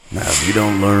you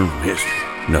don't learn from history,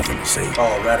 nothing to say.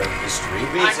 Colorado history.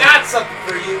 I got something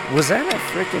for you. Was that a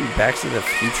freaking Back to the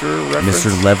Future reference?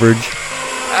 Mr. Leverage.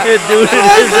 Dude,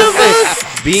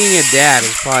 being a dad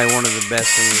is probably one of the best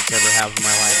things that's ever happened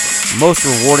in my life. Most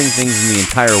rewarding things in the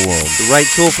entire world. The right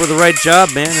tool for the right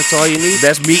job, man. That's all you need.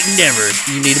 Best meat ever.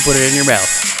 You need to put it in your mouth.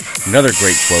 Another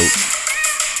great quote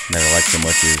that I like so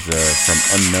much is from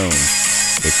Unknown.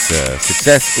 It's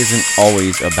success isn't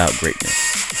always about greatness.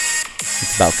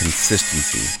 It's about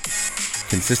consistency.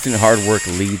 Consistent hard work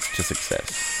leads to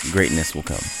success. Greatness will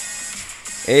come.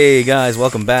 Hey guys,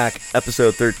 welcome back.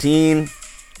 Episode 13.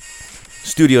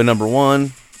 Studio number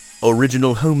 1.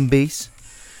 Original home base.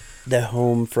 The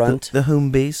home front. The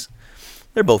home base.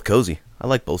 They're both cozy. I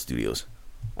like both studios.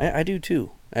 I do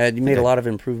too. You made a lot of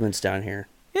improvements down here.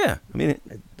 Yeah, I mean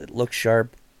it looks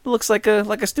sharp. It looks like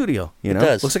a studio, you know? It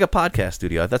does. Looks like a podcast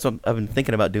studio. That's what I've been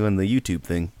thinking about doing, the YouTube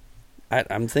thing.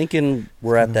 I'm thinking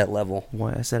we're at that level.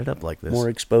 Why I set it up like this. More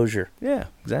exposure. Yeah,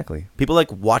 exactly. People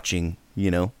like watching, you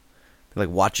know? They like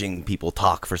watching people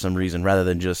talk for some reason rather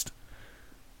than just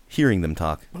hearing them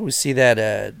talk. We see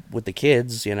that with the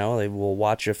kids, you know? They will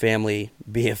watch a family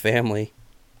be a family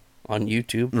on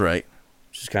YouTube. Right.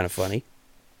 Which is kind of funny.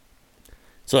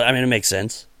 So, I mean, it makes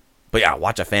sense. But yeah,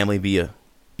 watch a family be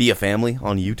a family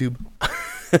on YouTube.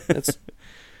 It's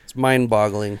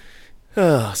mind-boggling.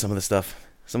 Some of the stuff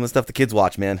the kids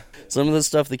watch, man. Some of the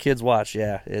stuff the kids watch,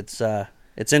 yeah. It's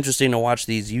interesting to watch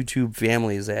these YouTube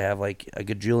families that have like a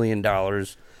gajillion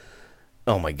dollars.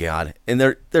 Oh my god. And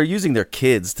they're using their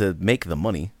kids to make the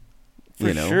money.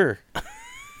 For sure.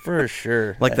 For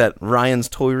sure. Like that Ryan's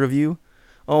Toy Review.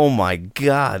 Oh my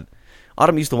god.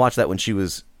 Autumn used to watch that when she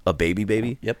was a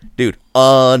baby. Yep. Dude,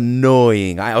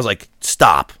 annoying. I was like,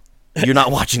 stop. You're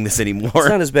not watching this anymore. It's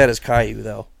not as bad as Caillou,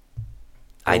 though.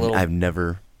 I've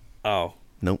never... Oh.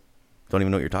 Nope. Don't even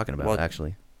know what you're talking about, well,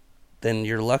 actually. Then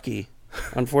you're lucky.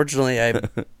 Unfortunately, I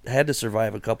had to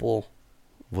survive a couple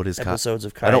episodes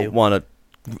of Caillou. I don't want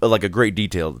a great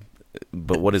detail,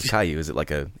 but what is Caillou? Is it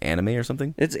like an anime or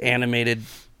something? It's animated,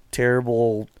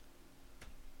 terrible...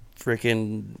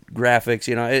 freaking graphics,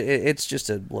 you know. It's just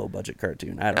a low-budget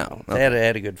cartoon. I don't know. Okay. They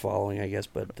had a good following, I guess,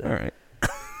 but... All right.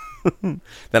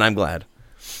 Then I'm glad.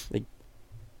 Like,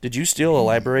 did you steal a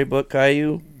library book,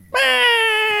 Caillou?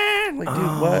 Like,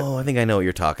 dude, what? Oh, I think I know what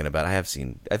you're talking about. I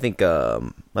think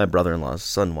my brother-in-law's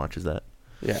son watches that.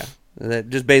 Yeah. That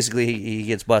just basically he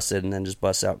gets busted and then just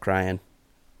busts out crying.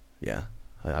 Yeah.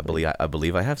 I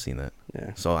believe I have seen that.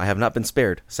 Yeah. So I have not been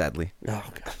spared, sadly.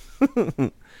 Oh,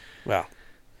 God. Well,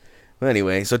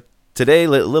 anyway, so today, a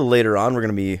little later on, we're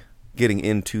going to be getting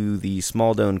into the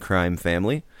Smaldone crime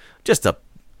family. Just a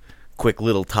quick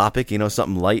little topic, you know,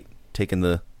 something light, taking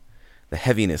the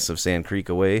heaviness of Sand Creek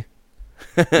away.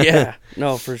 yeah.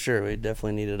 No, for sure. We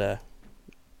definitely needed a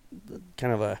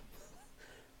kind of a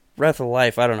breath of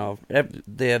life. I don't know.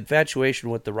 The infatuation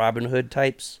with the Robin Hood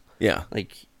types. Yeah.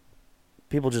 Like,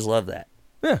 people just love that.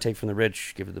 Yeah. Take from the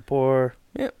rich, give to the poor.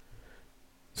 Yeah.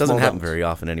 Doesn't happen very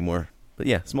often anymore. But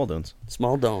yeah, Smaldones.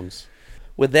 Smaldones.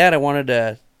 With that, I wanted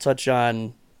to touch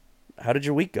on, how did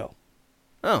your week go?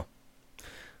 Oh.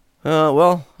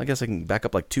 Well, I guess I can back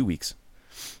up like 2 weeks.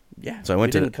 Yeah. So we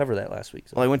didn't cover that last week.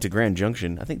 So. Well, I went to Grand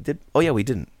Junction. I think Oh yeah, we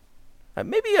didn't.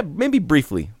 Maybe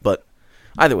briefly, but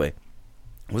either way,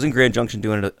 I was in Grand Junction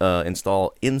doing an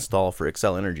install for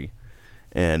Excel Energy,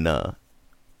 and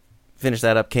finished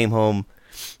that up. Came home,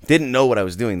 didn't know what I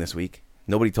was doing this week.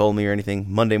 Nobody told me or anything.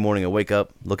 Monday morning, I wake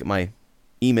up, look at my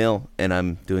email, and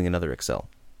I'm doing another Excel,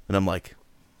 and I'm like,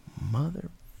 mother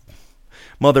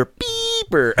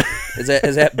beeper.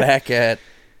 Is that back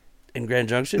in Grand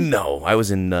Junction? No, I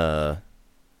was in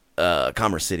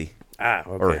Commerce City. Ah,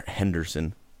 okay. Or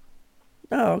Henderson.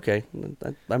 Oh, okay.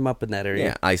 I'm up in that area.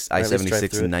 Yeah,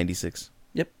 I-76 and 96.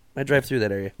 Yep, I drive through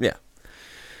that area. Yeah.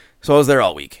 So I was there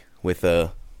all week with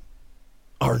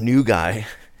our new guy,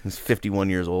 who's 51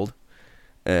 years old.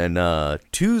 And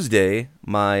Tuesday,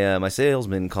 my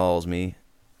salesman calls me.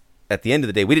 At the end of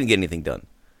the day, we didn't get anything done.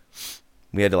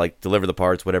 We had to like deliver the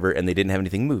parts, whatever, and they didn't have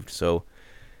anything moved. So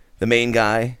the main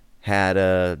guy had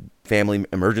a family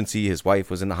emergency. His wife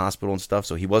was in the hospital and stuff,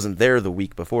 so he wasn't there the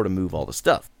week before to move all the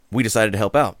stuff. We decided to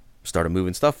help out, started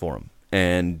moving stuff for him,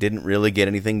 and didn't really get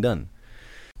anything done.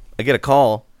 I get a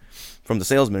call from the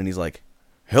salesman, and he's like,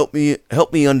 help me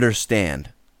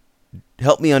understand.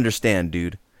 Help me understand,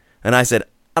 dude. And I said,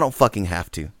 I don't fucking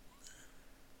have to.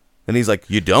 And he's like,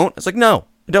 you don't? I was like, no,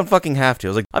 I don't fucking have to. I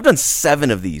was like, I've done 7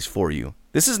 of these for you.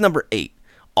 This is number 8.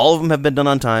 All of them have been done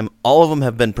on time. All of them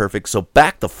have been perfect. So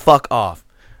back the fuck off.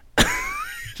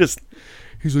 He's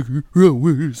like,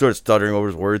 started stuttering over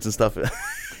his words and stuff.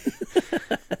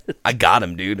 I got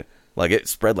him, dude. Like, it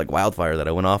spread like wildfire that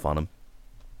I went off on him.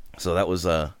 So that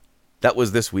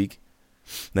was this week.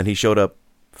 Then he showed up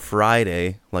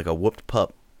Friday like a whooped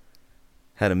pup.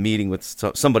 Had a meeting with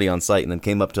somebody on site, and then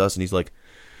came up to us, and he's like,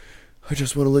 I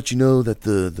just want to let you know that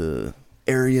the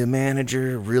area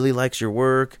manager really likes your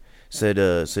work. Said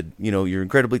you're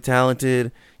incredibly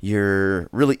talented. You're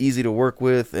really easy to work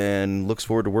with, and looks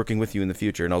forward to working with you in the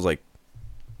future. And I was like,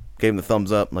 gave him the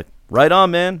thumbs up. I'm like, right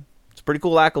on, man. It's a pretty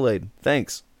cool accolade.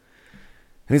 Thanks.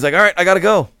 And he's like, all right, I got to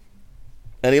go.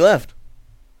 And he left.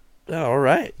 Oh, all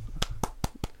right.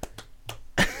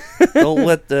 Don't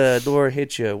let the door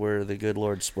hit you where the good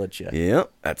Lord split you. Yeah,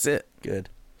 that's it. Good.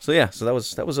 So yeah, that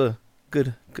was a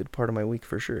good part of my week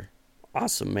for sure.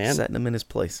 Awesome, man. Setting him in his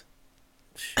place.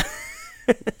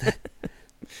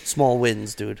 Small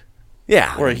wins, dude.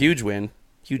 Yeah. Or a huge win.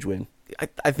 Huge win.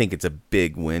 I think it's a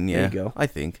big win, yeah. There you go. I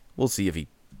think. We'll see if he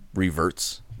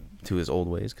reverts to his old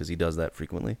ways, because he does that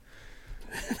frequently.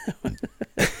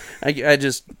 I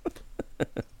just...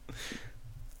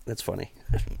 That's funny.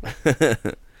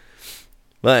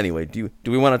 Well, anyway, do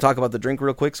we want to talk about the drink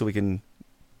real quick so we can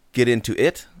get into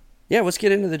it? Yeah, let's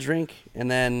get into the drink,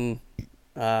 and then...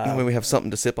 when we have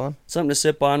something to sip on? Something to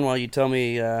sip on while you tell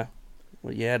me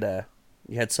what you had.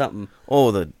 You had something.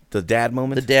 Oh, the dad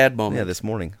moment? The dad moment. Yeah, this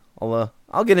morning.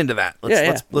 I'll get into that.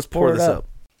 Let's pour it this up.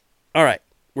 All right.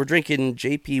 We're drinking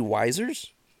J.P.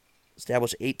 Weiser's,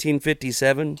 established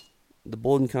 1857, the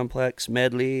Bolden Complex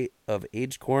medley of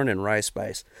aged corn and rye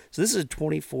spice. So this is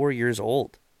 24 years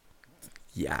old.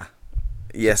 Yeah.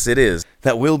 Yes, it is.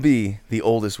 That will be the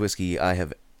oldest whiskey I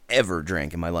have ever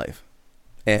drank in my life.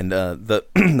 And the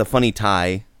the funny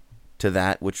tie to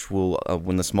that, which will,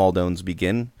 when the Smaldones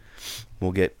begin,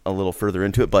 we'll get a little further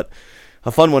into it. But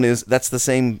a fun one is, that's the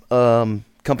same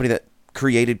company that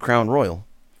created Crown Royal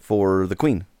for the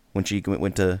Queen when she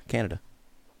went to Canada.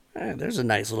 There's a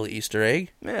nice little Easter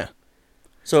egg. Yeah.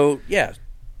 So, yeah,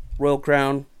 Royal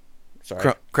Crown.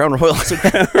 Sorry. Crown Royal.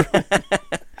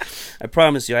 I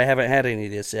promise you, I haven't had any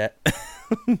of this yet.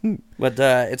 But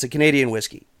it's a Canadian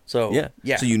whiskey. So,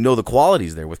 yeah. So you know the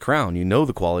qualities there with Crown. You know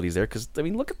the qualities there because, I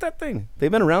mean, look at that thing.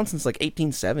 They've been around since like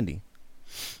 1870.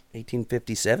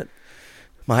 1857.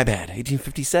 My bad.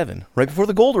 1857. Right before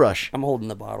the gold rush. I'm holding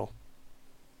the bottle.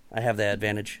 I have the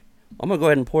advantage. I'm going to go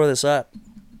ahead and pour this up.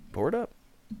 Pour it up.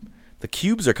 The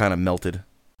cubes are kind of melted.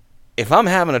 If I'm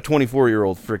having a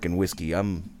 24-year-old freaking whiskey,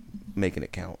 I'm making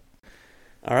it count.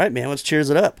 All right, man. Let's cheers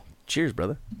it up. Cheers,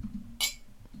 brother.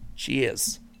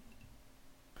 Cheers.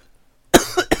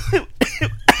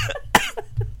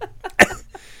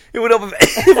 It would help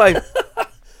if I...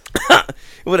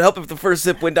 It would help if the first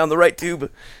sip went down the right tube.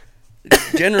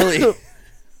 Generally.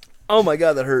 Oh my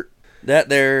God, that hurt. That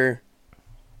there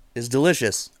is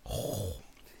delicious. Oh.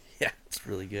 Yeah, it's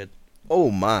really good.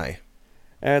 Oh my.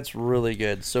 That's really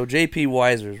good. So J.P.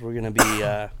 Weiser's, we're going to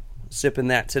be sipping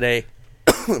that today.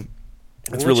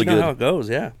 It's really good. How it goes,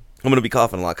 yeah. I'm going to be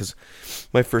coughing a lot because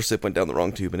my first sip went down the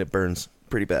wrong tube and it burns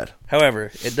pretty bad. However,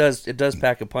 it does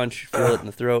pack a punch. Feel it in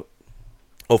the throat.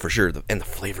 Oh, for sure. And the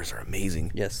flavors are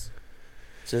amazing. Yes.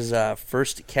 This is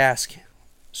first cask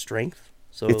strength.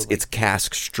 So it's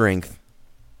cask strength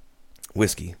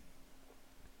whiskey.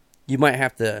 You might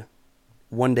have to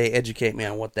one day educate me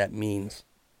on what that means.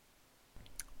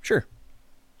 Sure.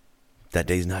 That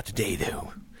day's not today,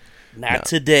 though. Not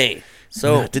today.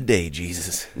 So not today,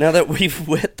 Jesus. Now that we've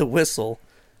wet the whistle,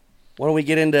 why don't we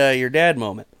get into your dad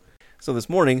moment? So this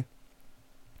morning,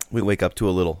 we wake up to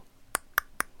a little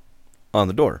on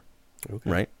the door,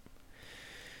 right?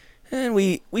 And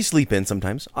we sleep in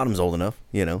sometimes. Autumn's old enough,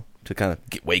 to kind of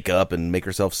wake up and make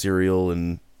herself cereal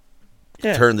and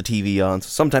turn the TV on. So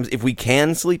sometimes if we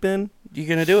can sleep in, you're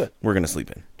going to do it. We're going to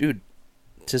sleep in. Dude,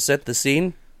 to set the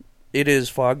scene, it is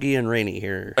foggy and rainy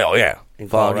here. Oh, yeah. In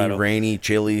foggy, Colorado, rainy,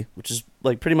 chilly. Which is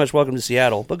like pretty much welcome to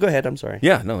Seattle. But go ahead, I'm sorry.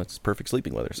 Yeah, no, it's perfect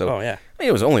sleeping weather. So,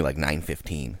 it was only like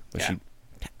 9:15 when she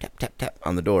tap, tap, tap, tap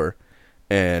on the door.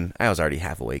 And I was already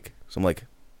half awake. So I'm like,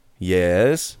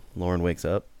 yes. Lauren wakes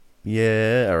up.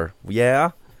 Yeah.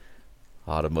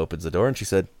 Autumn opens the door and she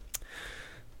said,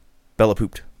 Bella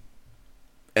pooped.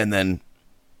 And then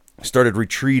started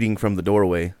retreating from the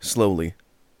doorway slowly.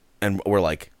 And we're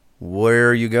like, where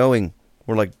are you going?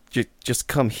 We're like, just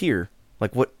come here.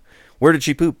 Like, what? Where did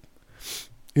she poop?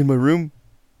 In my room.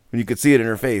 And you could see it in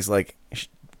her face. Like,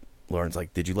 Lauren's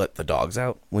like, did you let the dogs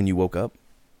out when you woke up?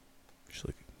 She's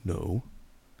like, no.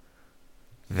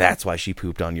 That's why she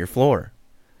pooped on your floor.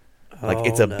 Like,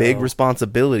 it's a big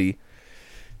responsibility.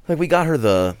 Like, we got her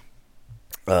the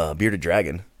bearded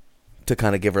dragon to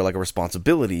kind of give her, like, a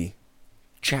responsibility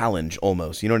challenge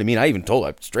almost. You know what I mean? I even told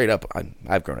her straight up,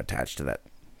 I've grown attached to that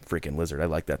freaking lizard. I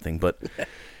like that thing. But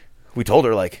we told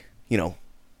her, like, you know,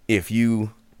 if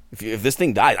this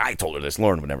thing dies, I told her this.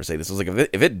 Lauren would never say this. I was like,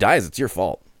 if it dies, it's your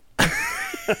fault.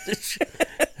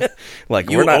 Like,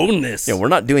 You own this. We're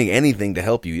not doing anything to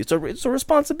help you. It's a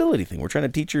responsibility thing. We're trying to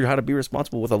teach her how to be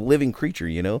responsible with a living creature,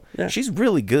 you know? Yeah. She's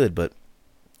really good, but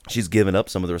she's given up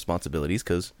some of the responsibilities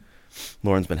because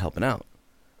Lauren's been helping out.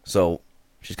 So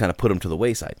she's kind of put them to the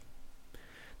wayside.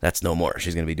 That's no more.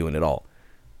 She's going to be doing it all.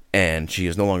 And she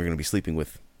is no longer going to be sleeping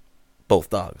with both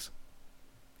dogs.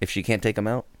 If she can't take them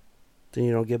out, Then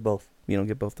you don't get both. you don't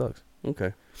get both dogs.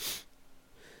 Okay.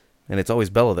 And it's always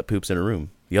Bella that poops in her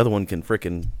room. The other one can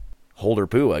frickin' hold her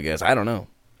poo, I guess. I don't know.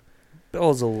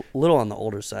 Bella's a little on the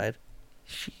older side.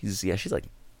 She's like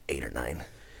 8 or 9.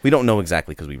 We don't know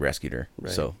exactly because we rescued her.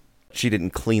 Right. So she didn't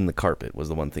clean the carpet was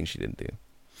the one thing she didn't do.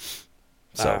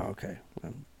 So okay.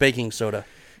 Baking soda.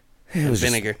 it was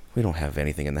just- vinegar. we don't have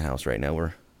anything in the house right now.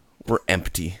 We're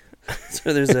empty.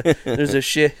 So there's a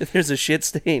shit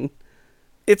stain.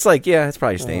 It's like, yeah, it's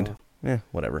probably stained. Oh. Yeah,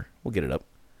 whatever. We'll get it up.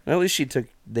 At least she took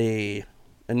the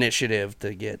initiative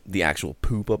to get The actual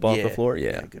poop up off the floor?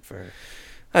 Yeah. Good for her.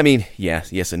 I mean,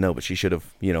 yes and no, but she should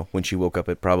have, you know, when she woke up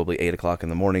at probably 8 o'clock in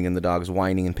the morning and the dog's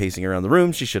whining and pacing around the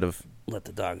room, she should have Let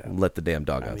the dog out. let the damn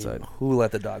dog I mean, outside. who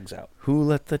let the dogs out? Who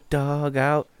let the dog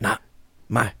out? Not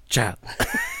my child.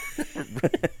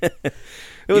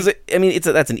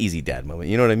 That's an easy dad moment.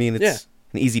 You know what I mean? It's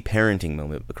an easy parenting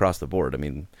moment across the board. I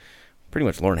mean, pretty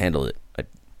much Lauren handled it. I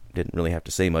didn't really have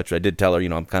to say much. I did tell her, you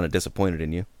know, I'm kind of disappointed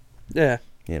in you. Yeah.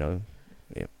 You know,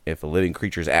 if a living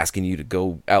creature's asking you to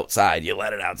go outside, you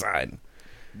let it outside.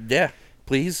 Yeah.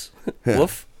 Please.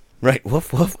 Woof. Right.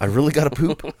 Woof, woof. I really got to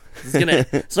poop.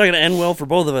 It's not gonna end well for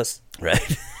both of us.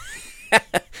 Right.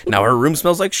 Now her room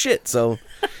smells like shit, so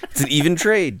it's an even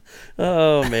trade.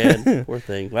 Oh man, poor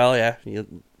thing. Well, yeah,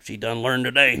 she done learned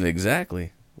today.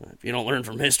 Exactly. If you don't learn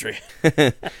from history,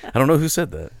 I don't know who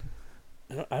said that.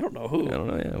 I don't know who. I don't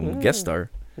know. Yeah, guest star.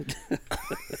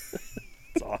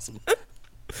 It's awesome.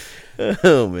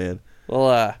 Oh man.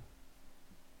 Well,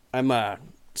 I'm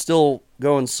still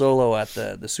going solo at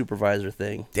the supervisor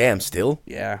thing. Damn. Still.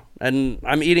 Yeah, and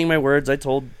I'm eating my words. I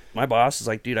told my boss, is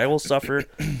like, dude, I will suffer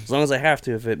as long as I have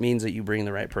to if it means that you bring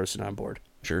the right person on board.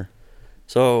 Sure.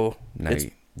 So Now it's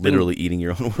you're literally eating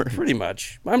your own words. pretty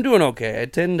much. I'm doing okay. I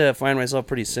tend to find myself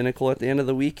pretty cynical at the end of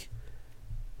the week.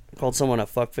 I called someone a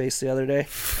fuckface the other day.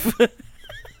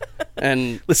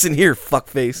 And Listen here,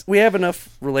 fuckface. we have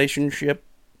enough relationship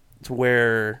to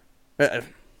where...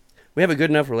 we have a good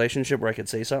enough relationship where I could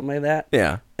say something like that.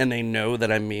 Yeah. And they know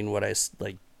that I mean what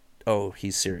like, oh,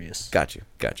 he's serious. Gotcha.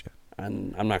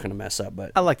 And I'm not going to mess up,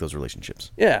 but... I like those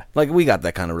relationships. Yeah. Like, we got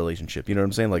that kind of relationship. You know what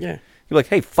I'm saying? Like, Yeah. you're like,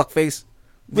 hey, fuckface,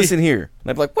 listen here. And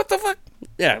I'd be like, what the fuck?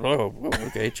 Yeah. Oh,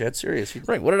 okay, Chad's serious.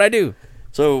 Right, what did I do?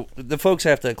 So the folks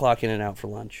have to clock in and out for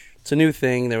lunch. It's a new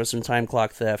thing. There was some time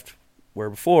clock theft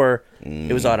where before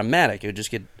it was automatic. It would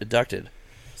just get deducted.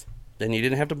 Then you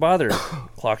didn't have to bother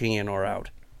clocking in or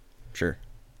out. Sure.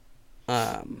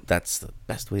 That's the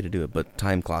best way to do it, but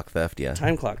time clock theft, yeah.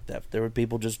 Time clock theft. There were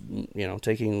people just,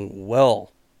 taking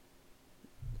well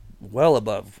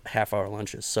above half-hour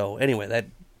lunches. So anyway, that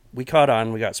we caught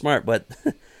on. We got smart, but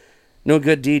no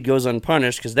good deed goes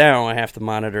unpunished because now I have to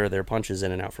monitor their punches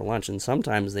in and out for lunch, and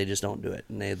sometimes they just don't do it,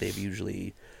 and they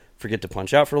usually forget to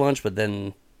punch out for lunch, but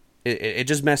then it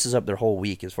just messes up their whole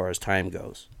week as far as time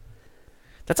goes.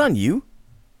 That's on you?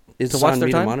 It's To watch on their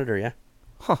me time? to monitor, yeah.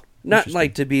 Huh. Not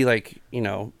like to be like,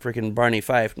 freaking Barney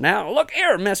Fife. Now, look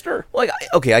here, mister. Like,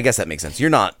 okay, I guess that makes sense. You're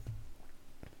not,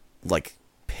 like,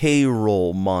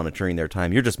 payroll monitoring their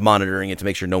time. You're just monitoring it to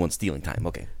make sure no one's stealing time.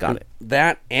 Okay, got it.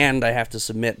 That, and I have to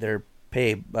submit their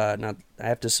pay, I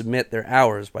have to submit their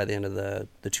hours by the end of the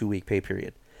 2-week pay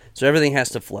period. So everything has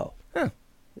to flow. Huh.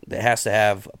 It has to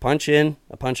have a punch in,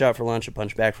 a punch out for lunch, a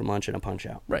punch back from lunch, and a punch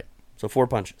out. Right. So 4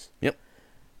 punches. Yep.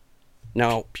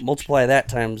 Now, multiply that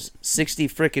times 60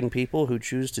 frickin' people who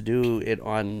choose to do it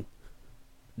or not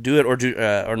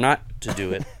to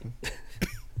do it.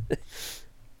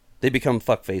 They become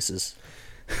fuckfaces.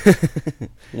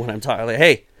 When I'm talking, like,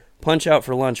 hey, punch out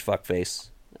for lunch, fuckface.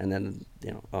 And then,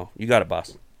 oh, you got it,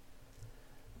 boss.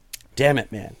 Damn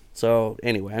it, man. So,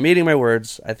 anyway, I'm eating my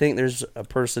words. I think there's a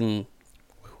person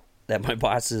that my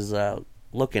boss is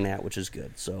looking at, which is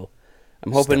good. So,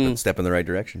 I'm hoping... Step in the right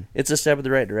direction. It's a step in the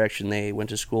right direction. They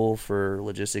went to school for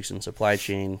logistics and supply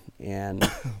chain, and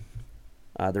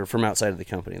they're from outside of the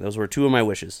company. Those were 2 of my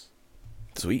wishes.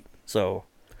 Sweet. So,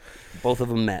 both of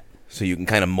them met. So you can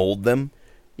kind of mold them?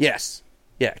 Yes.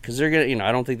 Yeah, because they're going to,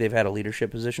 I don't think they've had a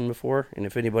leadership position before, and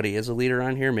if anybody is a leader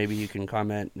on here, maybe you can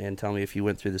comment and tell me if you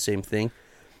went through the same thing.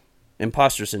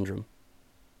 Imposter syndrome.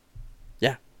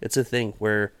 It's a thing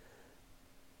where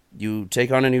you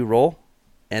take on a new role,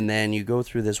 and then you go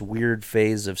through this weird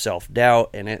phase of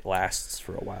self-doubt, and it lasts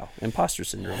for a while. Imposter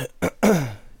syndrome.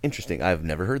 Interesting. I've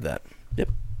never heard that. Yep.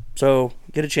 So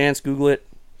get a chance, Google it.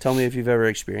 Tell me if you've ever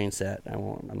experienced that. I'm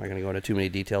not going to go into too many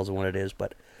details on what it is,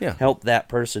 but help that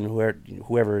person,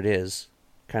 whoever it is,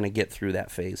 kind of get through that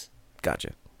phase.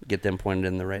 Gotcha. Get them pointed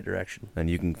in the right direction. And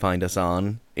you can find us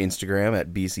on Instagram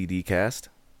at BCDcast,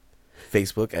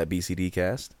 Facebook at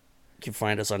BCDcast. You can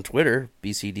find us on Twitter,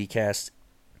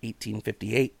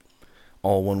 BCDcast1858.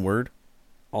 All one word?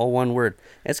 All one word.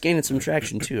 It's gaining some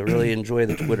traction, too. I really enjoy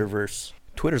the Twitterverse.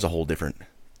 Twitter's a whole different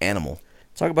animal.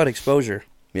 Talk about exposure.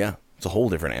 Yeah, it's a whole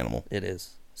different animal. It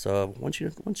is. So once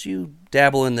you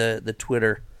dabble in the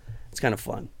Twitter, it's kind of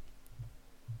fun.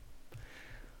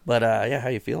 But, how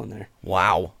you feeling there?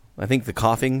 Wow. I think the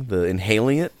coughing, the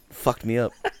inhaling it, fucked me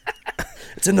up.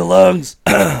 It's in the lungs.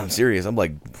 I'm serious. I'm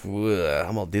like, ugh,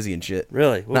 I'm all dizzy and shit.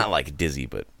 Really? Not like dizzy,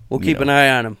 but... We'll keep an eye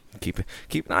on him. Keep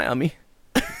an eye on me.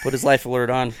 Put his life alert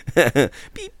on.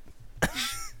 Beep.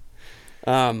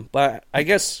 But I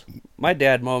guess my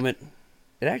dad moment,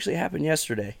 it actually happened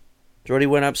yesterday. Jordy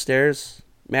went upstairs.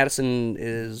 Madison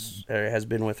has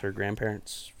been with her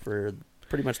grandparents for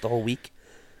pretty much the whole week.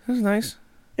 That was nice.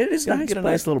 It is nice. Get a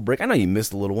nice little break. I know you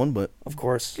missed the little one, but of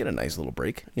course, get a nice little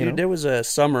break. Dude, there was a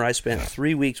summer I spent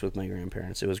 3 weeks with my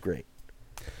grandparents. It was great.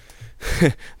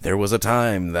 There was a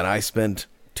time that I spent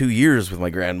 2 years with my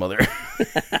grandmother.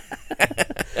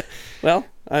 Well,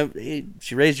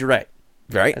 she raised you right.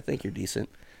 Right? I think you're decent.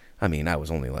 I mean, I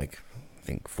was only like, I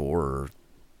think 4 or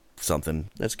something.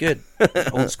 That's good.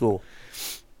 Old school.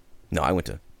 No, I went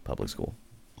to public school.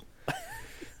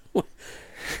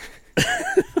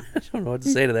 I don't know what to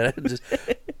say to that. Just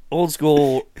old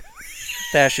school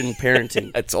fashion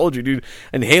parenting. I told you, dude.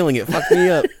 Inhaling it fucked me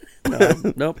up.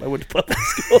 Nope, I went to public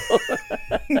school.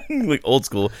 Like old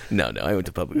school. No, I went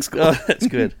to public school. Oh, that's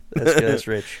good. That's good. That's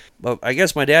rich. But I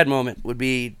guess my dad moment would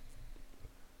be,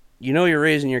 you're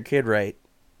raising your kid right.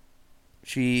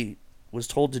 She was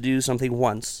told to do something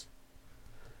once.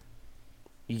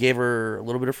 You gave her a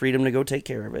little bit of freedom to go take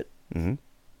care of it. Mm-hmm.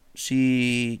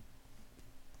 She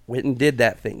went and did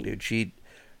that thing, dude.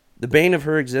 The bane of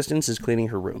her existence is cleaning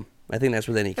her room. I think that's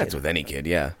with any kid. That's with any kid,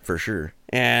 yeah, for sure.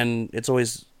 And it's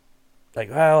always like,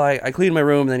 well, I cleaned my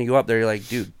room, and then you go up there, you're like,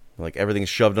 dude. Like everything's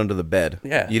shoved under the bed.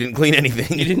 Yeah. You didn't clean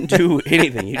anything. You didn't do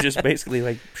anything. You just basically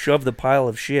like shoved the pile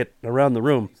of shit around the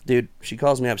room. Dude, she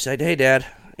calls me up, said, hey, Dad,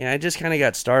 I just kind of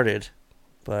got started,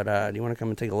 but do you want to come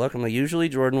and take a look? I'm like, usually,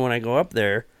 Jordan, when I go up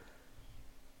there,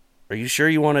 are you sure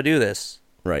you want to do this?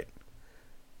 Right.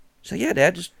 She's like, yeah,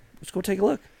 Dad, let's go take a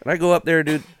look. And I go up there,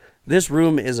 dude. This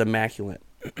room is immaculate.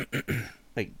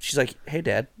 Like, she's like, hey,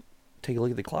 Dad, take a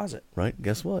look at the closet. Right.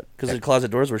 Guess what? Because the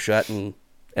closet doors were shut, and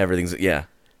everything's, yeah.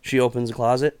 She opens the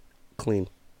closet, clean.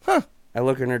 Huh. I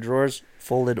look in her drawers,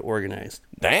 folded, organized.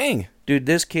 Dang. Dude,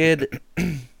 this kid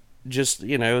just,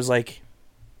 it was like,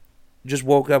 just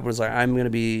woke up and was like, I'm going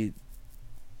to be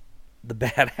the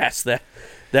badass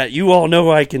that you all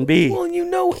know I can be. Well,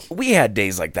 we had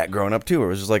days like that growing up, too, where it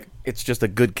was just like, it's just a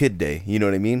good kid day. You know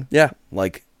what I mean? Yeah.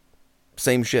 Like,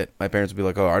 same shit. My parents would be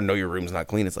like, oh, I know your room's not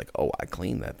clean. It's like, oh, I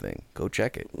cleaned that thing. Go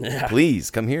check it. Yeah.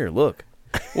 Please, come here, look.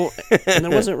 Well, and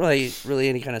there wasn't really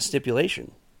any kind of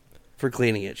stipulation for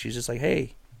cleaning it. She's just like,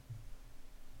 hey,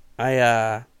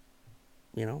 I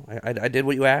did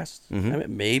what you asked. Mm-hmm. I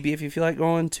mean, maybe if you feel like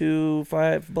going to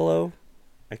Five Below,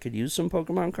 I could use some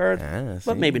Pokemon cards,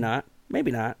 but maybe not.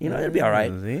 Maybe not. It'll be all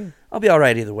right. I'll be all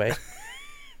right either way.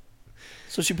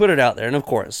 So she put it out there, and of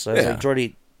course, I was like,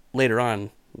 Jordy, later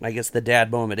on, I guess the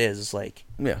dad moment is like,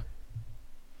 yeah.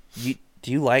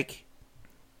 Do you like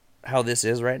how this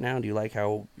is right now? Do you like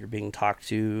how you're being talked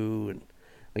to? And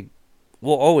like,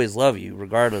 we'll always love you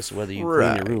regardless of whether you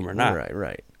clean your room or not.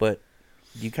 Right. But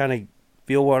you kind of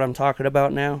feel what I'm talking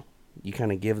about now. You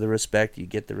kind of give the respect, you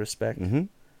get the respect, and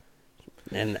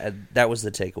that was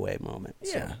the takeaway moment.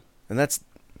 Yeah, so. And it's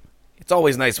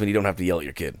always nice when you don't have to yell at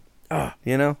your kid. I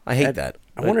hate that.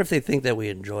 I wonder if they think that we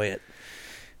enjoy it.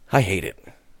 I hate it.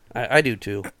 I do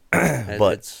too.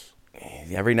 But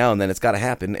every now and then it's got to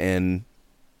happen, and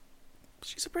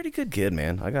she's a pretty good kid,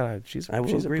 man. She's a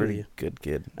pretty good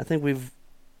kid. I think we've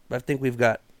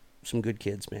got some good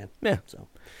kids, man. Yeah. So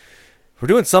we're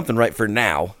doing something right for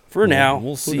now.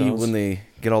 We'll see when they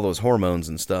get all those hormones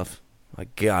and stuff. My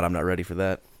God, I'm not ready for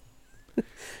that.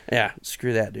 Yeah,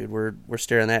 screw that, dude. We're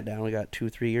staring that down. We got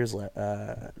 2-3 years left,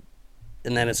 and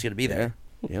then it's gonna be there.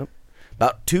 Yeah. Yep.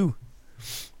 About 2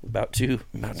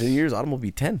 years. Autumn will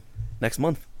be 10 next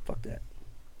month. Fuck that.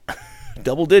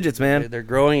 Double digits, man. They're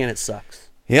growing and it sucks.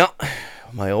 Yep.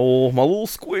 My little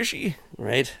squishy.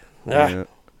 Right? Yeah.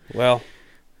 Well,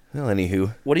 Well,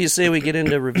 anywho. what do you say we get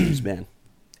into reviews, man?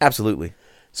 Absolutely.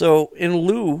 So, in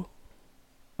lieu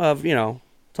of,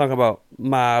 talking about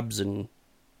mobs and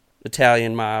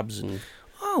Italian mobs and...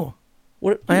 Oh,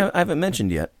 What? I haven't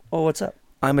mentioned yet. Oh, what's up?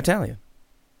 I'm Italian.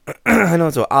 I know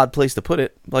it's an odd place to put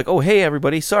it. Like, oh, hey,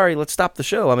 everybody, sorry, let's stop the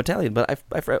show. I'm Italian. But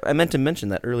I meant to mention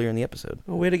that earlier in the episode.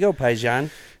 Oh, way to go,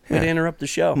 Paisan. Way to interrupt the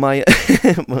show. My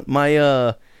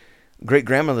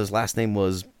great-grandmother's last name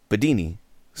was Bedini.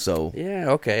 So Yeah,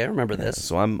 okay, I remember this.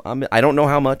 So I don't know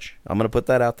how much. I'm going to put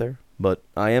that out there. But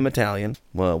I am Italian.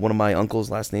 Well, one of my uncle's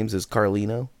last names is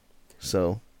Carlino.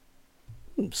 So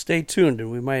Stay tuned,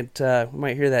 and we might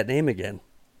hear that name again.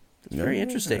 It's very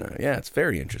interesting. Yeah, it's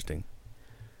very interesting.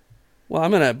 Well, I'm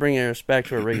going to bring us back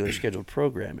to our regular scheduled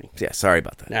programming. Yeah, sorry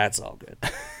about that. That's all good.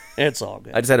 It's all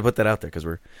good. I just had to put that out there because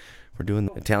we're doing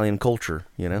the Italian culture,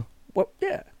 What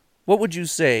would you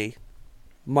say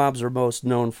mobs are most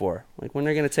known for? Like, when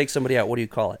they're going to take somebody out, what do you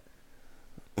call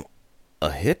it?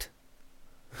 A hit?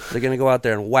 They're going to go out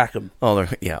there and whack them. Oh,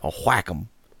 a whack 'em.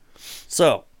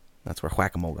 So, That's where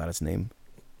Whack-A-Mole got its name.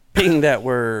 being that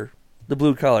we're the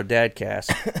Blue Collar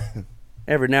Dadcast,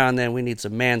 every now and then we need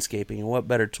some manscaping, and what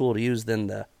better tool to use than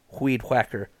the Weed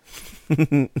Whacker,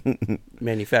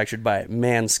 manufactured by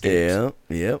Manscaped.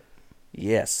 Yeah, yep.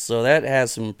 Yes, so that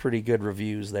has some pretty good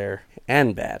reviews there,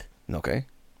 and bad. Okay.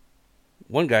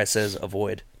 One guy says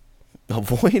avoid.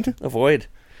 Avoid? Avoid.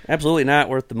 Absolutely not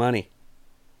worth the money.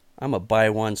 I'm a buy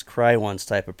once, cry once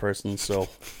type of person, so...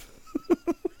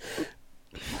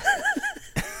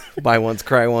 Buy once,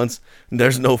 cry once.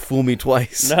 There's no fool me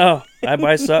twice. No, I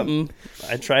buy something,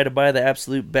 I try to buy the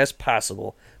absolute best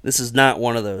possible. This is not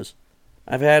one of those.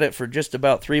 I've had it for just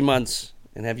about 3 months,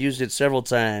 and have used it several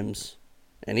times,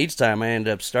 and each time I end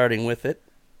up starting with it,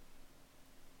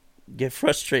 get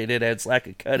frustrated at its lack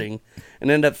of cutting, and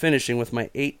end up finishing with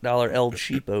my $8 El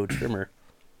Cheapo trimmer.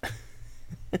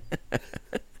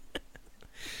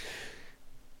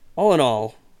 All in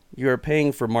all, you are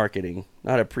paying for marketing,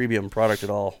 not a premium product at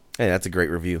all. Hey, that's a great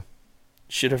review.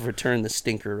 Should have returned the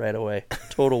stinker right away.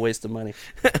 Total waste of money.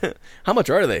 How much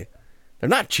are they? They're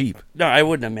not cheap. No, I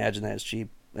wouldn't imagine that it's cheap.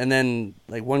 And then,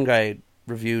 like, one guy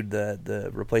reviewed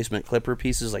the replacement clipper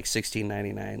pieces like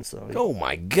 $16.99. So Oh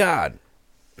my God!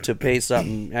 to pay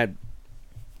something, I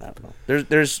don't know.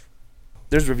 There's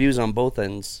reviews on both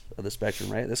ends of the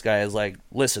spectrum, right? This guy is like,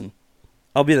 listen,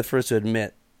 I'll be the first to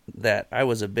admit that I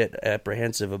was a bit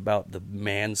apprehensive about the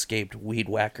Manscaped Weed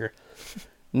Whacker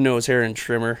nose hair and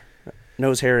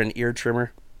ear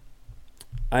trimmer.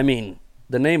 I mean,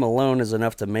 the name alone is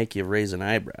enough to make you raise an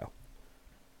eyebrow.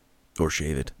 Or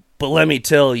shave it. But let me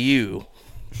tell you,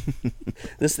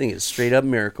 this thing is straight up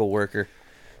miracle worker.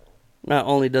 Not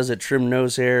only does it trim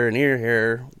nose hair and ear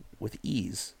hair with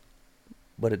ease,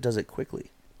 but it does it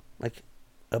quickly. Like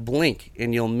a blink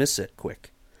and you'll miss it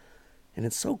quick. And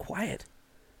it's so quiet.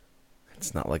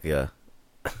 It's not like a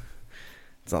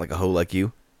hoe like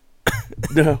you.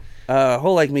 No.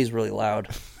 Hoe Like Me is really loud.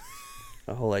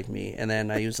 A Hoe Like Me. And then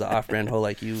I use the off-brand Hoe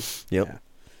Like You. Yep. Yeah.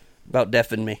 About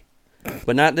deafened me.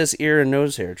 But not this ear and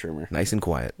nose hair trimmer. Nice and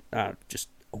quiet. Just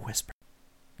a whisper.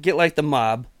 Get like the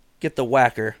mob. Get the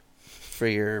whacker for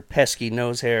your pesky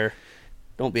nose hair.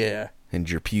 Don't be And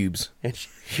your pubes.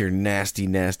 Your nasty,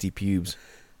 nasty pubes.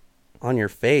 on your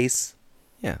face.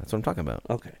 Yeah, that's what I'm talking about.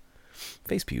 Okay.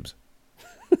 Face pubes.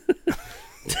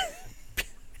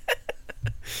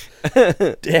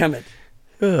 Damn it.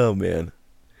 Oh, man.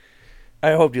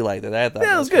 I hope you liked it. I thought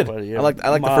Yeah, it was good. funny. I like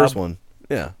the first one.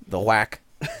 Yeah, the whack.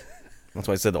 That's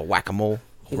why I said the whack-a-mole.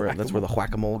 That's where the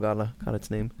whack-a-mole got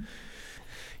its name.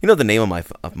 You know what the name of my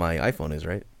iPhone is,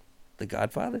 right? The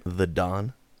Godfather? The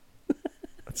Don.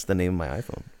 That's the name of my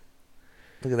iPhone.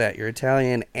 Look at that. You're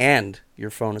Italian and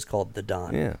your phone is called the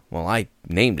Don. Yeah. Well, I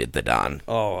named it the Don.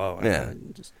 Oh. Yeah.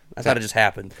 I thought it just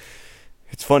happened.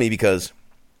 It's funny because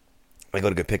I go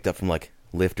to get picked up from like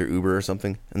Lyft or Uber or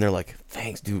something, and they're like,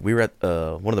 "Thanks, dude. We were at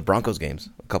one of the Broncos games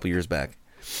a couple years back,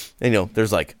 and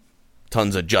there's like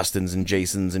tons of Justins and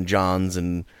Jasons and Johns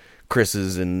and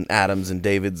Chris's and Adams and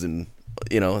Davids and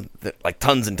like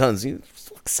tons and tons.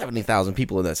 Like 70,000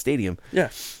 people in that stadium. Yeah.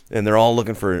 And they're all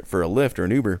looking for a Lyft or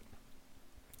an Uber,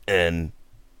 and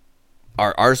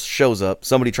ours shows up.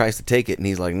 Somebody tries to take it, and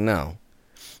he's like, "No,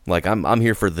 like I'm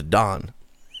here for the Don."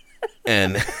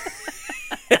 And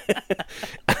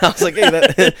I was like,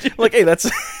 "Hey, that's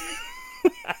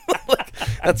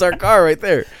that's our car right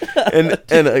there."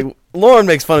 And Lauren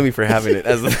makes fun of me for having it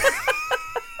as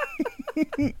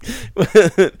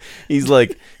he's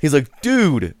like,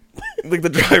 "Dude," like the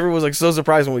driver was like so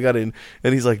surprised when we got in,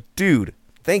 and he's like, "Dude,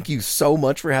 thank you so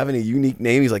much for having a unique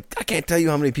name. He's like, I can't tell you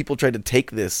how many people tried to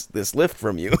take this lift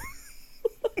from you.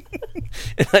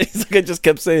 And I just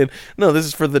kept saying, no, this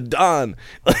is for the Don.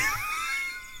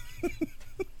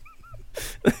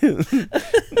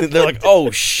 They're like,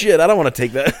 oh shit, I don't want to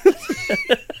take that.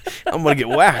 I'm gonna get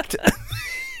whacked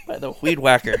by the weed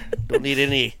whacker. Don't need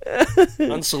any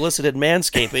unsolicited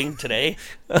manscaping today.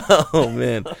 Oh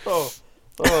man. Oh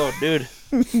dude,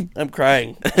 I'm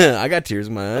crying. I got tears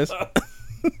in my eyes.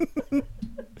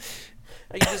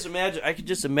 I could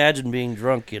just imagine being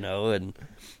drunk, and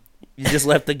you just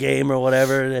left the game or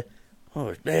whatever.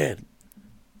 Oh man,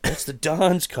 that's the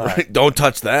Don's car. Don't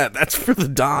touch that. That's for the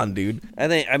Don, dude.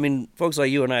 I mean, folks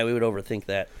like you and I, we would overthink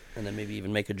that, and then maybe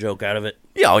even make a joke out of it.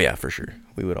 Yeah, oh yeah, for sure.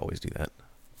 We would always do that.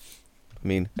 I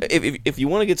mean, if you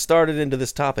want to get started into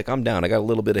this topic, I'm down. I got a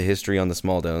little bit of history on the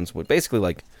Smaldones. Basically,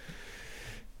 like,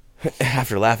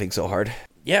 after laughing so hard.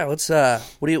 Yeah, let's.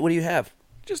 What do you have?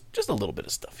 Just a little bit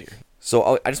of stuff here.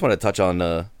 So I just want to touch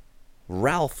on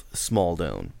Ralph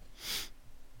Smaldone.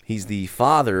 He's the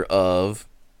father of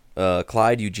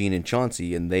Clyde, Eugene, and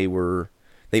Chauncey, and they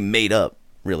made up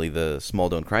really the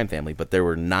Smaldone crime family. But there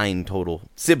were 9 total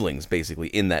siblings, basically,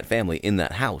 in that family, in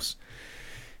that house.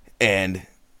 And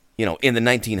in the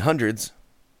 1900s,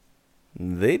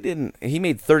 he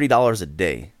made $30 a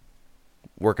day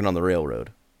working on the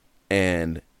railroad,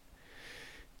 and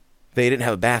they didn't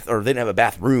have a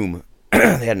bathroom.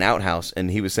 They had an outhouse, and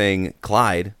he was saying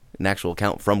Clyde, an actual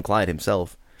account from Clyde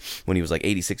himself, when he was like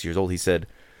 86 years old, he said,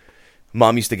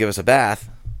 Mom used to give us a bath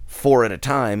 4 at a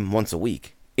time once a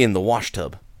week in the wash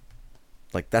tub.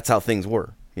 Like, that's how things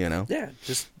were, Yeah,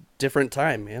 just different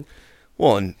time, man.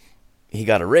 Well, and he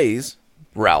got a raise,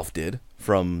 Ralph did,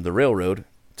 from the railroad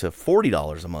to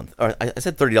 $40 a month. Or I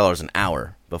said $30 an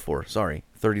hour before, sorry.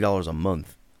 $30 a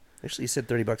month. Actually, you said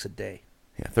 $30 a day.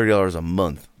 Yeah, $30 a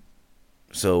month.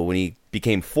 So when he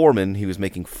became foreman, he was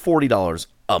making $40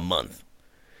 a month.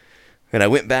 And I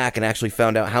went back and actually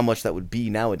found out how much that would be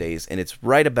nowadays, and it's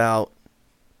right about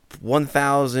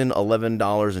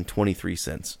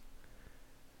 $1,011.23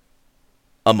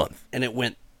 a month. And it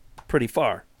went pretty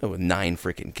far. With 9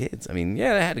 freaking kids. I mean,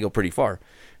 yeah, that had to go pretty far.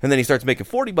 And then he starts making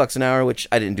 $40 an hour, which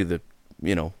I didn't do the,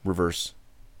 reverse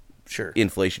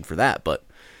inflation for that, but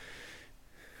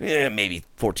maybe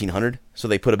 $1,400. So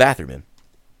they put a bathroom in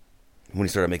when he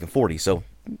started making 40. So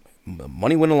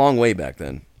money went a long way back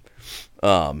then.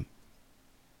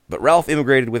 But Ralph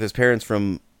immigrated with his parents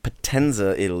from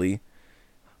Potenza, Italy.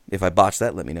 If I botched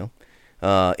that, let me know.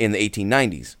 In the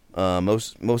 1890s.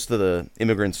 Most of the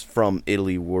immigrants from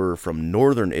Italy were from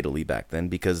northern Italy back then,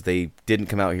 because they didn't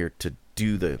come out here to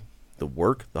do the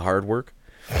work, the hard work.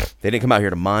 They didn't come out here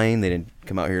to mine. They didn't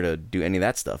come out here to do any of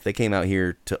that stuff. They came out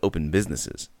here to open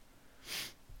businesses.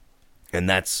 And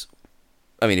that's,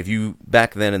 if you,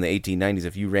 back then in the 1890s,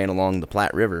 if you ran along the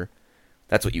Platte River,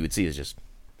 that's what you would see, is just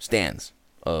stands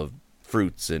of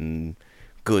fruits and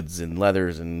goods and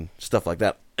leathers and stuff like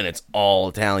that. And it's all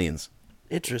Italians.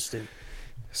 Interesting.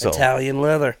 So, Italian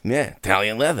leather. Yeah,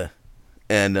 Italian leather.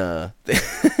 And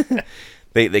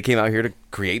they came out here to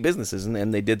create businesses,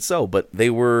 and they did so. But they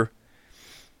were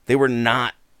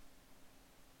not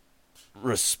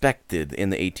respected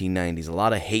in the 1890s. A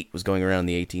lot of hate was going around in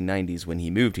the 1890s when he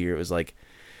moved here. It was like,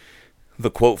 the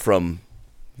quote from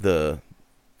the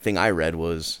thing I read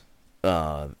was,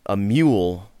 a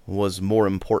mule was more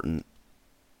important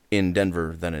in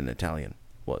Denver than an Italian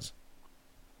was.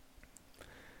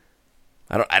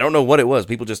 I don't know what it was.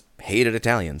 People just hated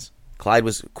Italians. Clyde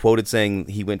was quoted saying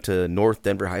he went to North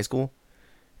Denver High School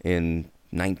in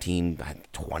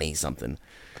 1920 something,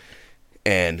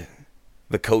 and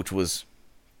the coach was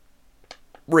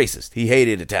racist. He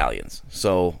hated Italians.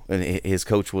 So, and his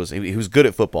coach was, he was good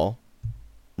at football,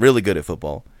 really good at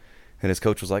football, and his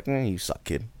coach was like, "You suck,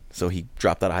 kid." So he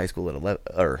dropped out of high school in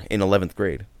 11th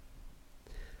grade.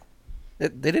 They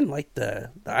didn't like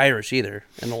the Irish either.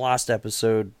 In the last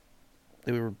episode,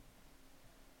 they were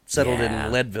settled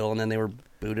in Leadville, and then they were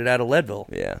booted out of Leadville.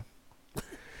 Yeah.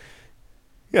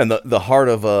 Yeah, and the heart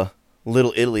of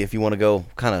Little Italy, if you want to go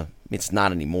kind of, it's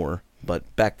not anymore,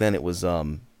 but back then it was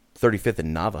 35th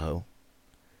and Navajo.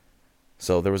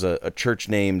 So there was a church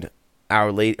named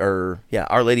Our Lady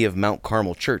of Mount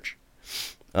Carmel Church.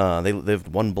 They lived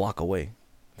 1 block away.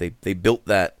 They built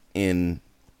that in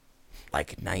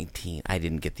like I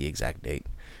didn't get the exact date,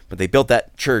 but they built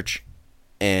that church,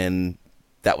 and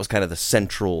that was kind of the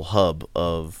central hub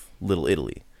of Little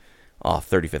Italy, off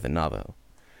 35th and Navajo.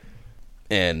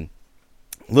 And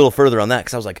a little further on that,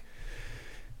 because I was like,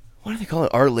 what do they call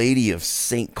it? Our Lady of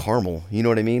St. Carmel. You know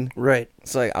what I mean? Right.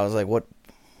 So I was like, what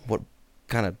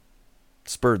kind of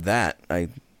spurred that? I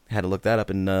had to look that up,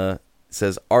 and it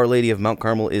says Our Lady of Mount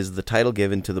Carmel is the title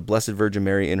given to the Blessed Virgin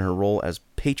Mary in her role as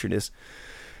patroness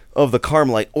of the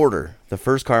Carmelite order. The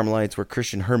first Carmelites were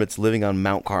Christian hermits living on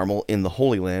Mount Carmel in the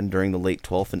Holy Land during the late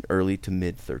 12th and early to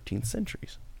mid 13th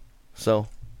centuries. So,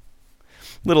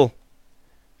 little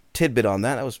tidbit on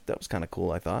that. That was kind of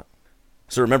cool, I thought.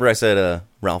 So remember I said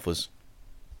Ralph was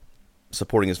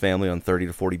supporting his family on $30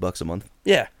 to $40 a month?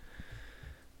 Yeah.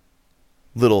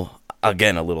 A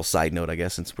little side note, I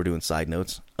guess, since we're doing side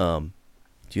notes. Do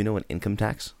you know when income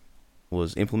tax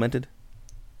was implemented?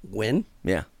 When?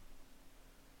 Yeah.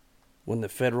 When the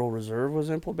Federal Reserve was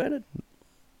implemented?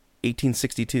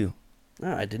 1862.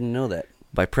 Oh, I didn't know that.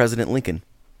 By President Lincoln.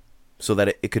 So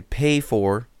that it could pay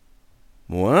for,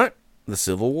 what? The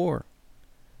Civil War.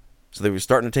 So they were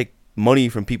starting to take money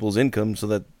from people's income so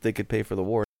that they could pay for the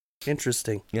war.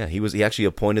 Interesting. Yeah, he actually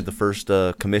appointed the first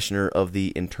commissioner of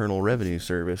the Internal Revenue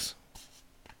Service.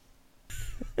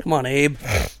 Come on, Abe.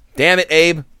 Damn it,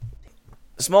 Abe.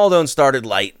 Smaldone started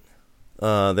light.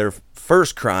 Their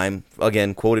first crime,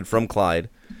 again quoted from Clyde,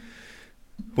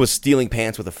 was stealing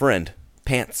pants with a friend.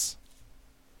 Pants.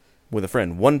 With a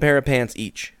friend. One pair of pants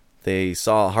each. They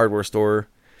saw a hardware store.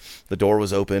 The door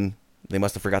was open. They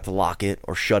must have forgot to lock it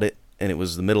or shut it. And it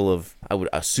was the middle of, I would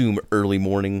assume, early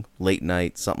morning, late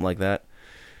night, something like that.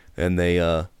 And they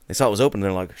saw it was open. And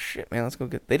they're like, shit, man, let's go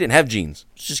get... They didn't have jeans.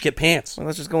 Let's just get pants. Well,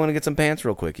 let's just go in and get some pants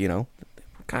real quick, you know.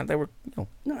 They were No,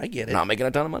 I get it. not making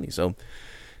a ton of money. So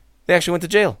they actually went to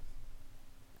jail.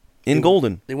 In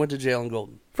Golden. They went to jail in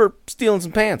Golden. For stealing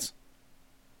some pants.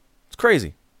 It's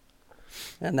crazy.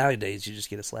 And nowadays, you just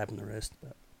get a slap in the wrist.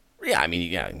 But Yeah, I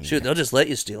mean, yeah. shoot, they'll just let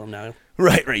you steal them now.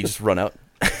 Right. You just run out.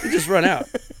 You just run out.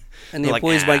 And the They're like,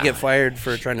 employees might "Ah." get fired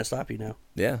for trying to stop you now.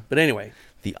 Yeah. But anyway.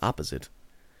 The opposite.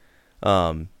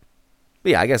 But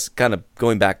yeah, I guess kind of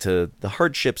going back to the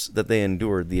hardships that they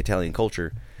endured, the Italian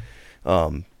culture,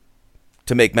 to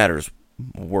make matters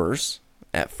worse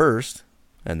at first,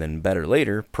 and then better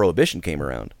later, Prohibition came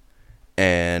around.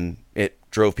 And it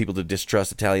drove people to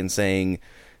distrust Italians, saying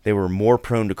they were more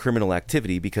prone to criminal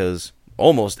activity because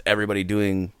almost everybody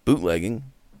doing bootlegging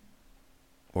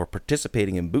or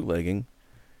participating in bootlegging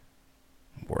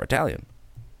were Italian.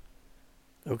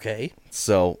 Okay.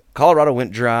 So Colorado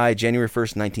went dry January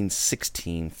 1st,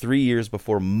 1916, 3 years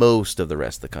before most of the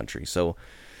rest of the country. So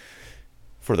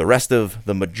for the rest of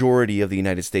the majority of the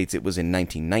United States, it was in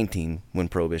 1919 when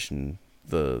Prohibition,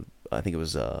 I think it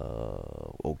was, the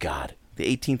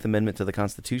 18th Amendment to the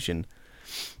Constitution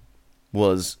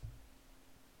was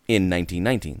in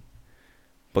 1919.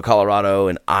 But Colorado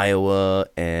and Iowa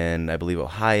and I believe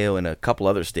Ohio and a couple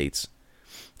other states,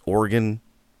 Oregon,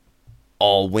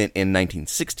 all went in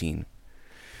 1916.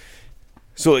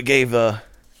 So it gave the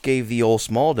old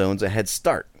Smaldones a head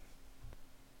start.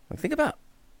 Like, think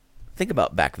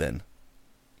about back then.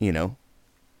 You know,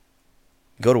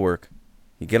 go to work,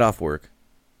 you get off work,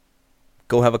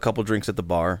 go have a couple drinks at the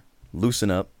bar,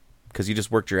 loosen up, because you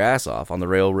just worked your ass off on the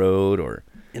railroad or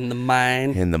in the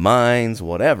mines,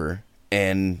 whatever,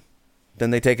 and then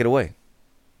they take it away.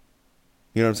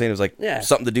 You know what I'm saying? It was like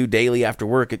something to do daily after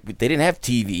work. They didn't have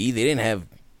TV. They didn't have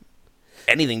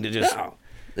anything to just... No.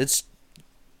 It's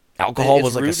alcohol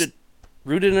was like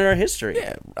rooted in our history.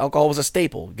 Yeah, alcohol was a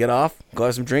staple. Get off, go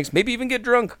have some drinks, maybe even get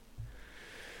drunk.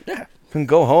 Yeah. And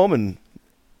go home and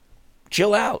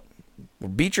chill out. Or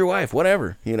beat your wife,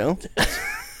 whatever, you know?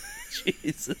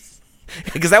 Jesus.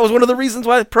 Because that was one of the reasons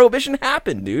why Prohibition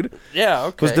happened, dude. Yeah,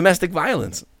 okay. Was domestic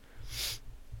violence.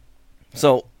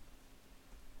 So...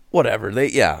 whatever.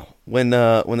 When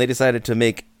they decided to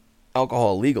make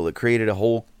alcohol legal, it created a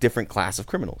whole different class of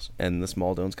criminals, and the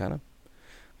Smaldones kind of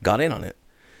got in on it.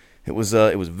 It was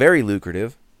very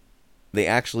lucrative. They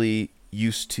actually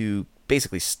used to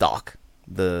basically stalk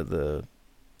the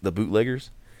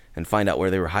bootleggers and find out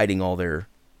where they were hiding all their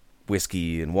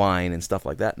whiskey and wine and stuff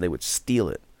like that, and they would steal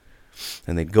it.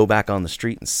 And they'd go back on the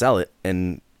street and sell it.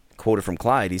 And quoted from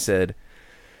Clyde, he said,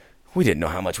 "We didn't know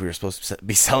how much we were supposed to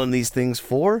be selling these things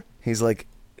for." He's like,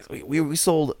 we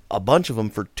sold a bunch of them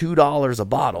for $2 a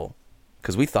bottle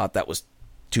because we thought that was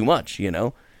too much, you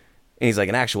know? And he's like,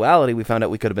 in actuality, we found out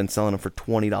we could have been selling them for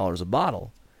 $20 a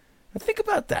bottle. Now think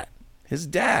about that. His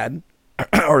dad,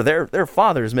 or their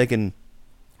father, is making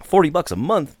 $40 a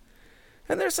month,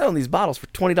 and they're selling these bottles for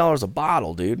 $20 a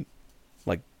bottle, dude.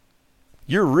 Like,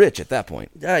 you're rich at that point.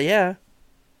 Yeah.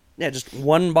 Yeah, just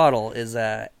one bottle is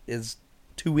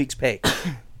 2 weeks' pay.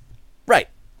 Right.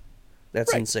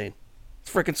 That's insane.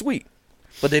 It's freaking sweet.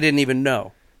 But they didn't even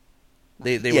know.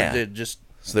 They were just...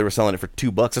 So they were selling it for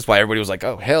 $2. That's why everybody was like,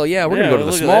 "Oh, hell yeah, we're going to go to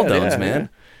the Smaldones, man."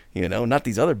 Yeah. You know, not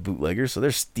these other bootleggers. So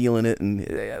they're stealing it, and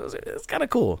it's kind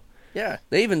of cool. Yeah,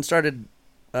 they even started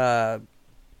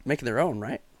making their own,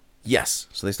 right? Yes.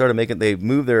 So they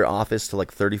moved their office to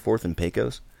like 34th and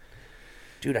Pecos.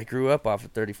 Dude, I grew up off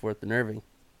of 34th and Irving.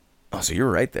 Oh, so you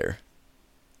were right there.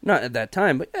 Not at that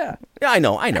time, but yeah. Yeah, I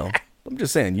know. I'm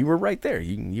just saying, you were right there.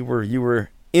 You were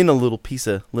in a little piece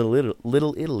of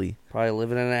little Italy. Probably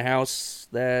living in a house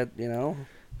that,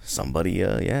 Somebody,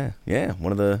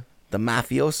 one of the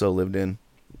mafioso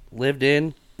lived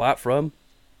in, bought from.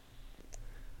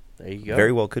 There you go.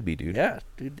 Very well could be, dude. Yeah,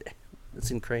 dude. It's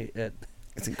insane.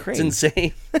 It's in Crane. It's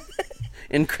insane.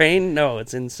 In Crane? No,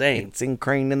 it's insane. It's in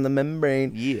Crane in the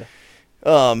membrane. Yeah.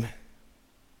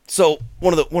 So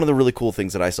one of the really cool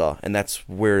things that I saw, and that's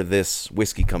where this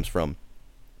whiskey comes from,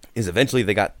 is eventually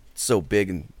they got so big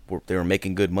and they were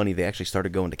making good money, they actually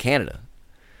started going to Canada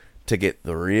to get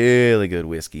the really good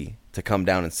whiskey to come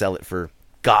down and sell it for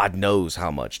God knows how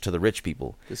much to the rich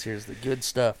people. This here's the good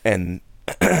stuff. And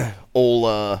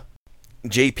old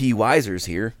J.P. Wisers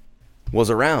here was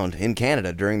around in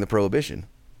Canada during the Prohibition.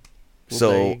 Well,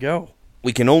 so there you go.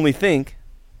 We can only think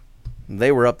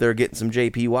they were up there getting some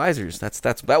J.P. Wisers.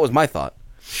 That was my thought.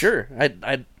 Sure.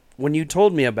 I when you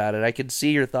told me about it, I could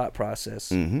see your thought process.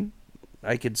 Mm-hmm.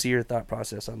 I could see your thought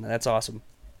process on that. That's awesome.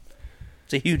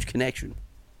 It's a huge connection.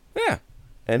 Yeah.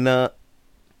 And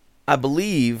I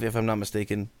believe, if I'm not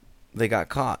mistaken, they got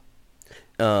caught.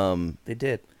 They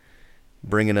did.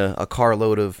 Bringing a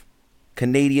carload of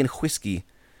Canadian whiskey.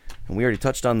 And we already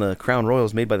touched on the Crown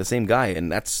Royals made by the same guy,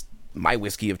 and that's my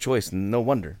whiskey of choice. No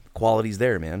wonder. The quality's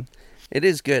there, man. It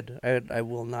is good. I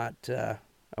will not. I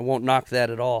won't knock that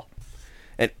at all.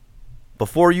 And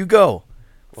before you go,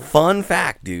 fun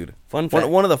fact, dude. Fun fact.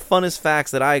 One of the funnest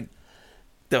facts that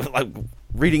like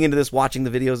reading into this, watching the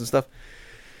videos and stuff.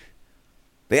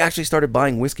 They actually started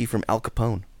buying whiskey from Al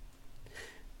Capone.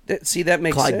 See, that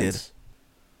makes Clyde sense. did.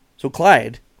 So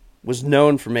Clyde was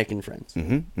known for making friends.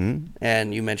 Mm-hmm. Mm-hmm.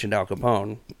 And you mentioned Al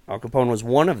Capone. Al Capone was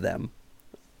one of them.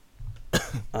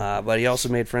 But he also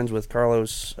made friends with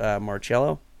Carlos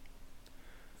Marcello.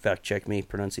 Fact check me,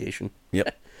 pronunciation.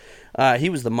 Yep. He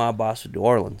was the mob boss of New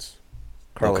Orleans.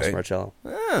 Carlos Okay. Marcello.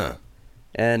 Ah.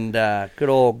 And good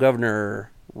old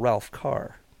Governor Ralph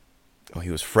Carr. Oh,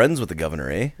 he was friends with the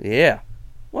governor, eh? Yeah.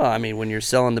 Well, I mean, when you're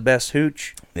selling the best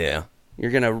hooch, Yeah.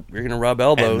 you're gonna rub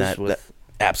elbows And with.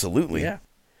 absolutely. Yeah.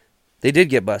 They did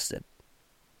get busted.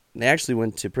 They actually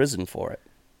went to prison for it.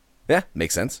 Yeah,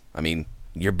 makes sense. I mean,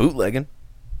 you're bootlegging.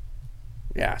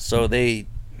 Yeah, so they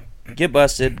get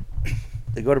busted.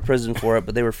 They go to prison for it,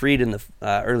 but they were freed in the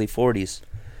early 40s.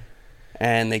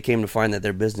 And they came to find that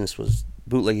their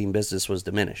bootlegging business was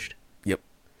diminished. Yep.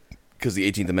 Because the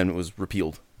 18th Amendment was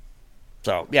repealed.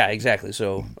 So, yeah, exactly.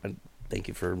 So, thank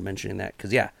you for mentioning that.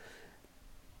 Because, yeah,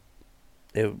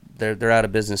 they're out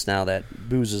of business now that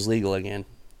booze is legal again.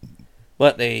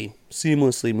 But they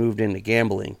seamlessly moved into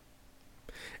gambling.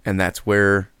 And that's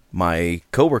where my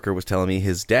coworker was telling me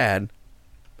his dad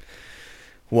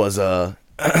was a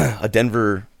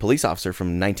Denver police officer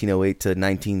from 1908 to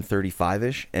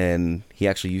 1935-ish, and he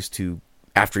actually used to,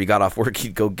 after he got off work,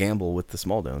 he'd go gamble with the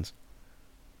Smaldones.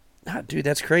 Ah, dude,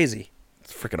 that's crazy.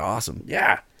 It's freaking awesome.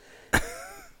 Yeah.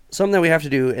 Something that we have to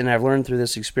do, and I've learned through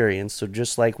this experience, so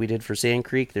just like we did for Sand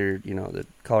Creek, the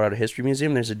Colorado History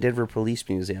Museum, there's a Denver Police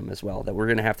Museum as well that we're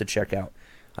going to have to check out.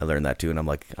 I learned that too, and I'm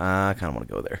like, I kind of want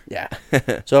to go there. Yeah.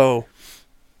 So,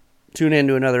 tune in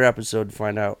to another episode to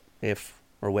find out if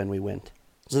or when we went.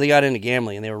 So they got into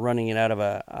gambling, and they were running it out of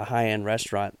a high-end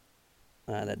restaurant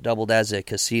that doubled as a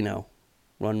casino,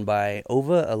 run by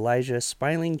Ova Elijah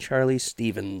Spiling Charlie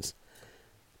Stevens,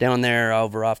 down there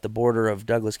over off the border of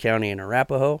Douglas County and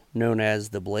Arapahoe, known as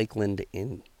the Blakeland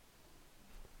Inn.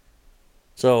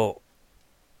 So,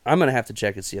 I'm going to have to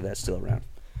check and see if that's still around,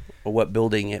 or what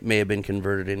building it may have been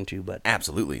converted into. But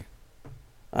Absolutely.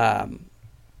 not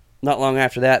long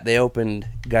after that, they opened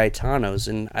Gaetano's,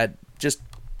 and I just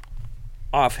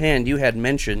offhand, you had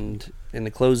mentioned in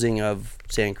the closing of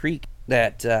Sand Creek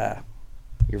that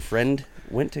your friend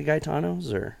went to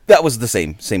Gaetano's, or That was the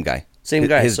same guy. Same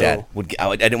guy. His so, dad would.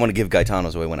 I didn't want to give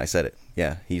Gaetano's away when I said it.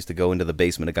 Yeah, he used to go into the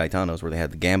basement of Gaetano's where they had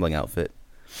the gambling outfit.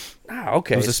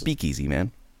 Okay. It was a speakeasy,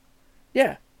 man.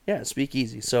 Yeah,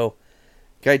 speakeasy. So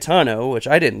Gaetano, which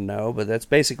I didn't know, but that's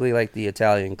basically like the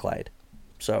Italian Clyde.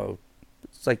 So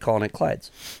it's like calling it Clyde's.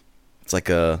 It's like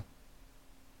a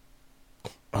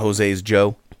Jose's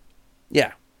Joe.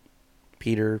 Yeah.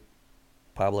 Peter,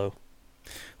 Pablo.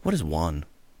 What is Juan?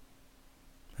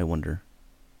 I wonder.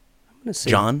 I'm gonna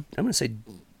say John? I'm gonna say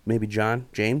maybe John,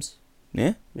 James,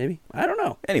 Yeah. maybe. I don't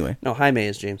know. Anyway, No, Jaime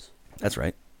is James. that's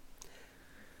right.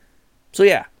 So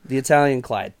yeah, the Italian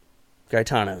Clyde,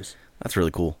 Gaetano's. That's really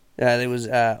cool. It was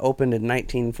opened in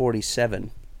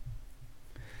 1947.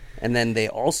 And then they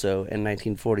also, in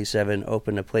 1947,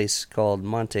 opened a place called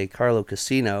Monte Carlo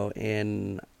Casino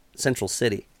in Central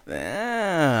City.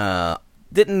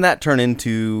 Didn't that turn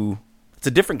into... It's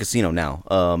a different casino now.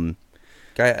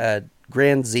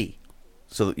 Grand Z.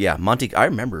 So, yeah, I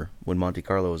remember when Monte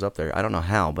Carlo was up there. I don't know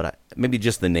how, but maybe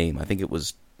just the name. I think it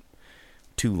was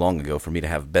too long ago for me to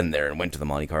have been there and went to the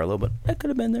Monte Carlo, but I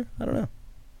could have been there. I don't know.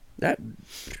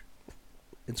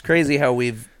 It's crazy how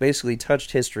we've basically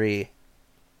touched history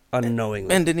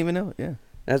unknowingly. And didn't even know it, yeah.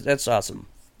 That's awesome.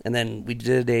 And then we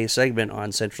did a segment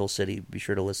on Central City. Be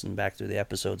sure to listen back through the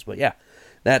episodes. But yeah,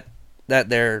 that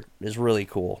there is really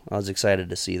cool. I was excited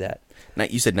to see that. Now,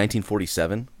 you said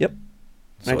 1947? Yep.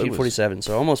 So 1947.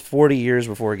 So almost 40 years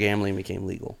before gambling became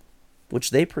legal,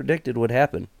 which they predicted would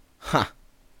happen. Huh.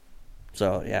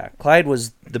 So yeah, Clyde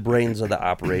was the brains of the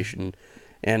operation.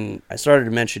 And I started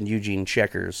to mention Eugene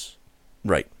Checkers.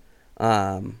 Right.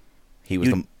 He was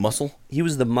the muscle? He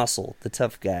was the muscle, the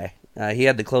tough guy. He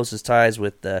had the closest ties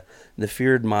with the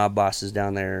feared mob bosses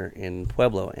down there in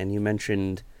Pueblo. And you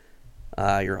mentioned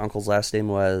your uncle's last name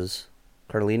was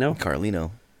Carlino? Carlino.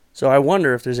 So I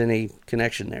wonder if there's any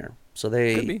connection there. So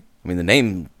they could be. I mean, the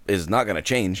name is not going to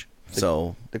change.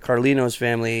 So the Carlinos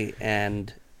family,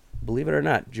 and believe it or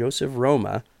not, Joseph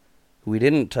Roma, who we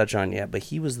didn't touch on yet, but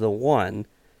he was the one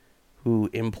who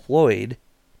employed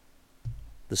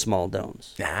the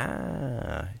Smaldones.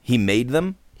 He made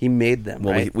them? He made them,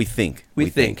 well, right? We think. We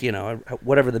think, you know,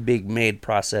 whatever the big made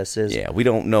process is. Yeah, we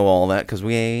don't know all that because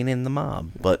we ain't in the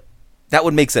mob. But that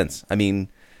would make sense. I mean,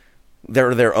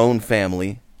 they're their own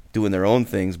family, doing their own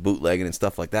things, bootlegging and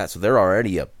stuff like that. So they're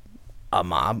already a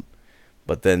mob.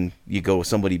 But then you go with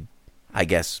somebody, I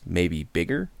guess, maybe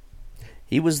bigger.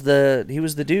 He was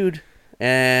the dude.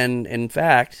 And in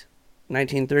fact,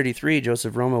 1933,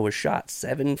 Joseph Roma was shot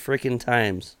 7 freaking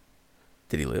times.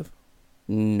 Did he live?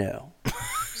 No.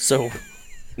 So,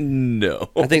 no.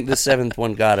 I think the 7th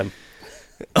one got him.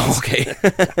 Okay.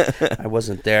 I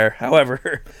wasn't there.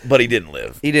 However, but he didn't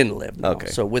live. He didn't live. No. Okay.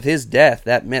 So with his death,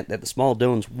 that meant that the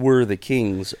Smaldones were the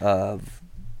kings of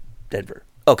Denver.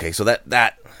 Okay, so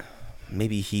that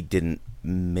maybe he didn't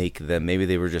make them. Maybe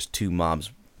they were just two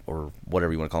mobs or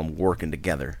whatever you want to call them working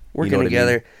together. Working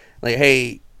together. I mean? Like,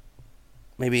 hey,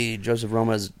 maybe Joseph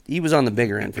he was on the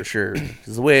bigger end for sure.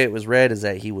 Because the way it was read is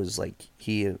that he was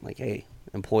hey,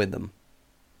 employed them.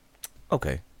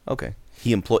 Okay.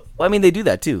 He employed. Well, I mean, they do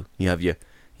that too. You have your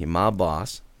mob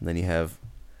boss, and then you have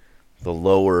the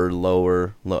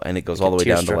lower, and it goes all the way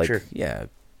down structure.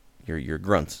 to your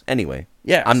grunts. Anyway,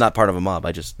 yeah, I'm not part of a mob.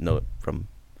 I just know it from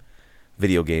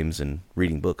video games and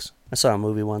reading books. I saw a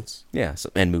movie once. Yeah,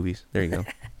 and movies. There you go.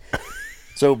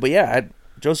 So, but yeah,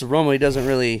 Joseph Roma, it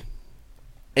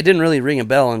didn't really ring a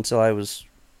bell until I was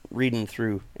reading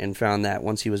through and found that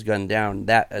once he was gunned down,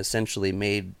 that essentially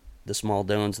made the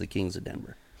Smaldones the kings of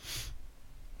Denver.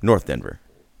 North Denver.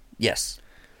 Yes.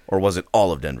 Or was it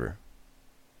all of Denver?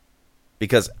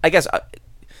 Because I guess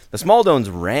the Smaldones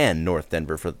ran North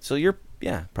Denver so you're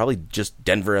probably just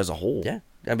Denver as a whole. Yeah.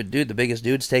 I mean, dude, the biggest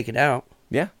dude's taken out.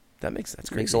 Yeah, that's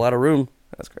crazy. Makes a lot of room.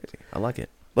 That's crazy. I like it.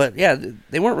 But yeah,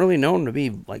 they weren't really known to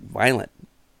be like violent.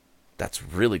 That's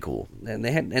really cool. And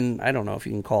and I don't know if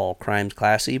you can call crimes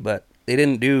classy, but they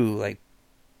didn't do like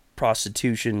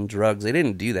prostitution, drugs. They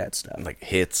didn't do that stuff. Like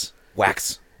hits,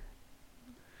 wax.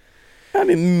 I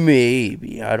mean,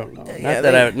 maybe, I don't know.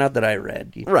 Not that I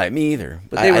read. Right, me either.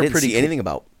 But they were I didn't pretty see anything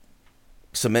about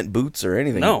cement boots or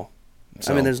anything. No.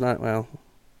 So. I mean, there's not,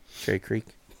 Cherry Creek.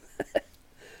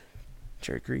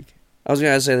 Cherry Creek. I was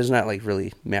going to say there's not like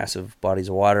really massive bodies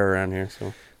of water around here,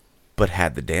 so. But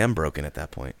had the dam broken at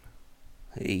that point?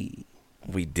 Hey.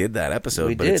 We did that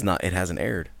episode, but it hasn't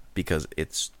aired because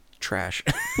it's trash.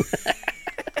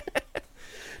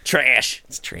 Trash.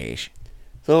 It's trash.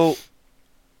 So,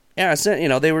 yeah,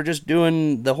 they were just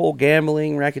doing the whole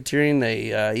gambling, racketeering.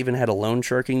 They even had a loan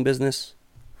sharking business.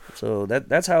 So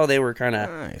that's how they were kind of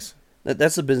nice.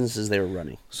 That's the businesses they were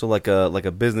running. So like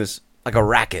a business, like a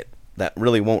racket that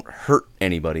really won't hurt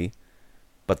anybody,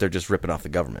 but they're just ripping off the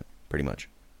government, pretty much.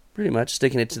 Pretty much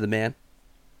sticking it to the man.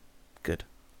 Good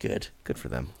for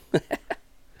them.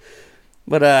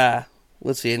 But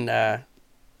let's see. In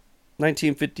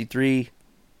 1953,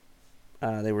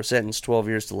 they were sentenced 12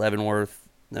 years to Leavenworth.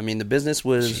 I mean, the business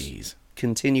was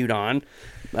continued on.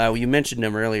 You mentioned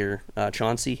him earlier,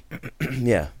 Chauncey.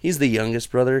 Yeah, he's the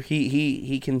youngest brother.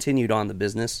 He continued on the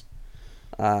business.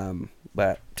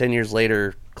 But 10 years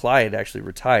later, Clyde actually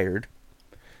retired.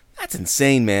 That's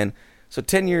insane, man. So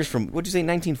 10 years from, what'd you say,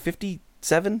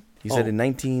 1957? You said in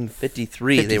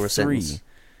 1953 they were sentenced.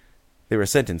 They were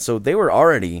sentenced. So they were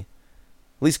already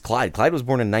least Clyde. Clyde was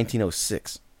born in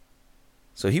 1906.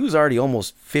 So he was already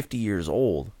almost 50 years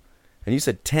old. And you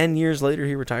said 10 years later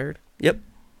he retired? Yep.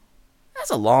 That's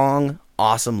a long,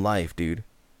 awesome life, dude.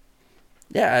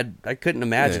 Yeah, I couldn't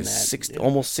imagine that.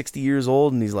 Almost 60 years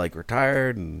old, and he's like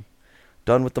retired and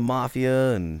done with the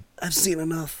mafia. And I've seen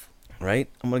enough. Right?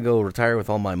 I'm going to go retire with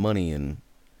all my money and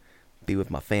be with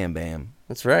my fam bam.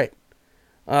 That's right.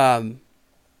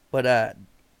 But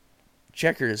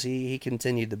Checkers, he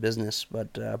continued the business,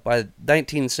 but by the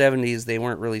 1970s, they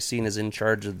weren't really seen as in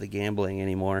charge of the gambling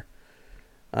anymore.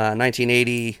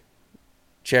 1980,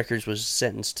 Checkers was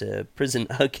sentenced to prison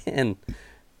again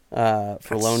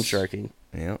for loan sharking.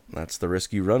 Yeah, that's the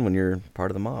risk you run when you're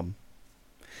part of the mob.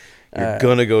 You're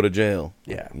going to go to jail.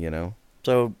 Yeah. You know?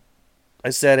 So,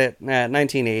 I said it,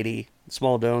 1980,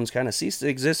 Smaldone's kind of ceased to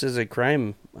exist as a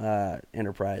crime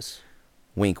enterprise.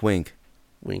 Wink, wink.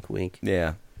 Wink, wink.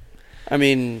 Yeah. I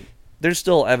mean, there's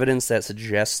still evidence that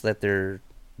suggests that there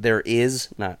is,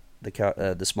 not the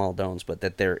Smaldones, but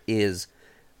that there is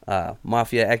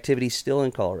mafia activity still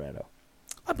in Colorado.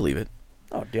 I believe it.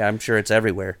 Oh, yeah, I'm sure it's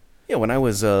everywhere. Yeah, when I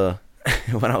was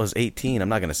when I was 18, I'm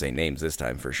not going to say names this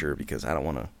time for sure because I don't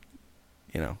want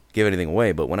to, give anything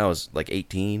away. But when I was like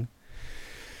 18,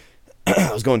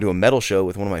 I was going to a metal show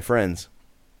with one of my friends,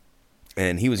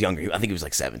 and he was younger. I think he was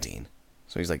like 17.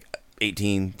 So he's like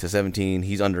 18 to 17.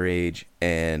 He's underage,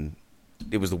 and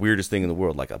it was the weirdest thing in the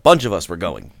world. Like a bunch of us were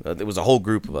going. It was a whole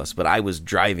group of us, but I was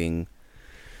driving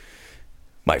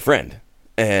my friend,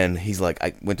 and he's like,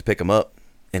 I went to pick him up,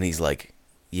 and he's like,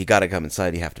 you got to come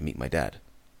inside. You have to meet my dad.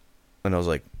 And I was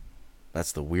like,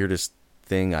 that's the weirdest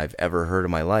thing I've ever heard in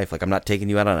my life. Like, I'm not taking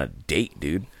you out on a date,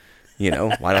 dude. Why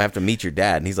do I have to meet your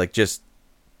dad? And he's like, you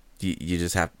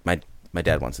just have, my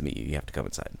dad wants to meet you. You have to come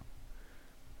inside. I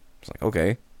was like,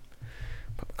 okay.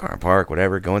 Put my car in park,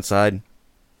 whatever, go inside.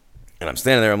 And I'm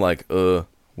standing there, I'm like,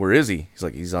 where is he? He's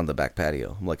like, he's on the back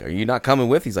patio. I'm like, are you not coming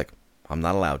with? He's like, I'm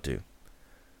not allowed to.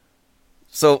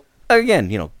 So,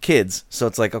 again, kids. So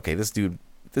it's like, okay, this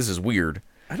is weird.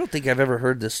 I don't think I've ever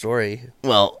heard this story.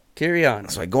 Well, carry on.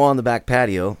 So I go on the back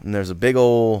patio, and there's a big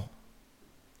old,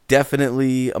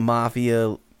 definitely a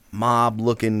mafia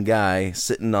mob-looking guy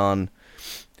sitting on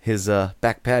his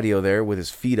back patio there with his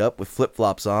feet up, with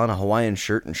flip-flops on, a Hawaiian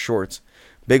shirt and shorts,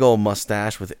 big old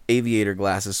mustache with aviator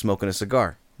glasses, smoking a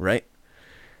cigar, right?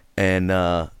 And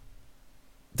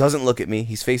doesn't look at me.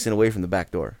 He's facing away from the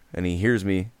back door, and he hears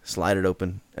me slide it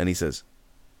open, and he says,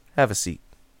 have a seat.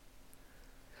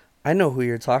 I know who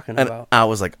you're talking about. I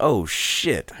was like, oh,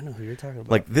 shit. I know who you're talking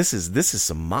about. Like, this is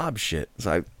some mob shit.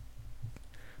 So I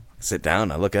sit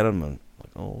down, I look at him, and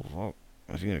I'm like, oh,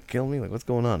 is he going to kill me? Like, what's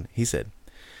going on? He said,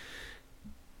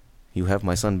 you have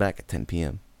my son back at 10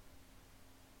 p.m.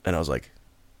 And I was like,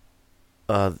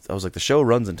 the show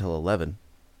runs until 11.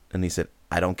 And he said,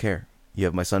 I don't care. You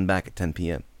have my son back at 10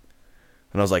 p.m.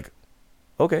 And I was like,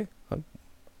 okay,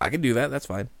 I can do that. That's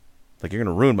fine. Like, you're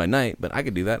going to ruin my night, but I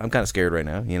could do that. I'm kind of scared right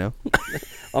now,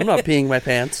 I'm not peeing my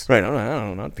pants. Right,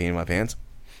 I'm not peeing my pants.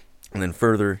 And then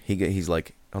further, he's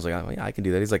like, I was like, oh, yeah, I can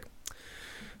do that. He's like,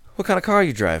 what kind of car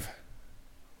you drive?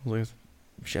 I was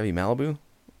like, Chevy Malibu?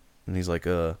 And he's like,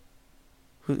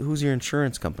 who's your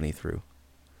insurance company through?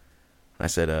 And I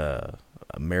said,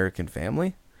 American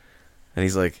Family? And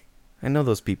he's like, I know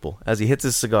those people. As he hits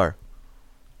his cigar,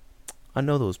 I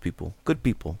know those people. Good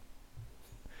people.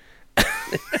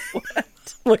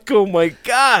 Like, oh my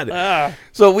God.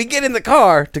 So we get in the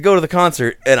car to go to the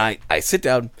concert, and I sit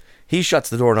down. He shuts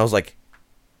the door, and I was like,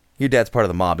 your dad's part of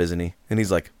the mob, isn't he? And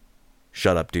he's like,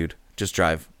 shut up, dude. Just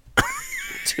drive.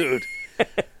 Dude.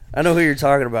 I know who you're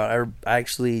talking about.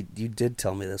 You did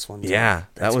tell me this one. Yeah.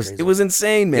 That's crazy. It was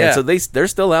insane, man. Yeah. So they're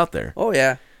still out there. Oh,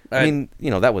 yeah. I mean,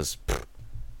 that was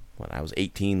when I was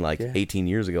 18, 18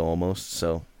 years ago almost,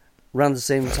 so. Around the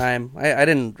same time, I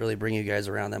didn't really bring you guys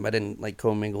around them. I didn't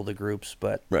commingle the groups,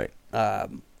 but right.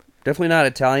 Definitely not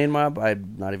Italian mob.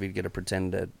 I'm not even going to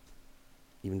pretend to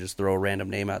even just throw a random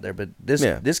name out there. But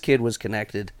this kid was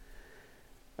connected,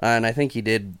 and I think he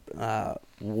did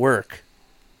work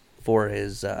for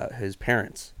his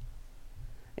parents.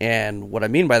 And what I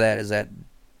mean by that is that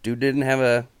dude didn't have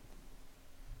a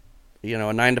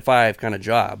 9-to-5 kind of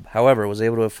job. However, was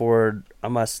able to afford a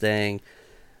Mustang,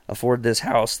 afford this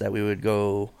house that we would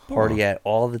go party at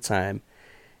all the time,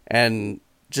 and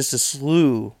just a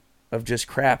slew of just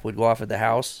crap would go off at the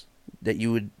house that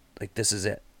you would like, this is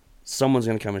it. Someone's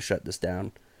going to come and shut this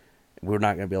down. We're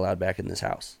not going to be allowed back in this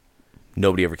house.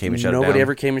 Nobody ever came and shut it down? Nobody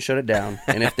ever came and shut it down.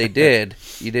 And if they did,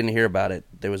 you didn't hear about it.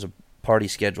 There was a party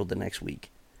scheduled the next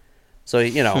week. So,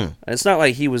 it's not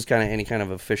like he was any kind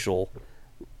of official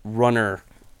runner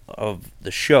of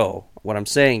the show. What I'm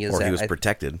saying is Or that he was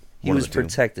protected. he One of was the two.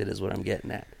 protected is what I'm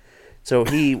getting at. So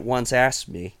he once asked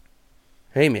me,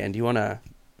 "Hey man, do you want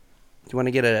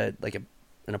to get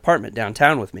an apartment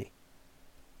downtown with me?"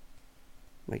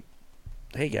 I'm like,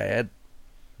 "Hey guy,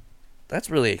 that's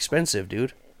really expensive,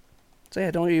 dude." Say,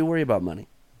 "Yeah, don't you worry about money."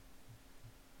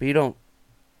 But you don't,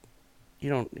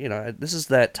 this is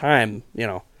that time,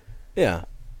 Yeah.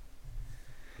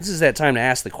 this is that time to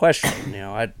ask the question,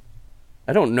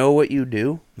 I don't know what you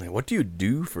do, Like, what do you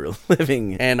do for a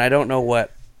living? and I don't know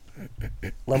what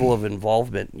level of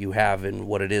involvement you have in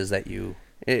what it is that you,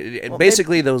 Well,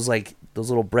 basically those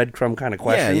little breadcrumb kind of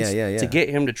questions yeah. to get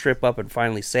him to trip up and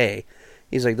finally say,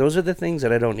 he's like, those are the things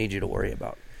that I don't need you to worry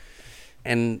about.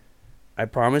 And I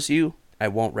promise you, I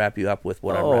won't wrap you up with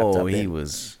what I'm wrapped up he in.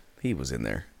 he was in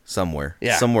there somewhere.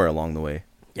 Yeah. Somewhere along the way.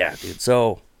 Yeah, dude.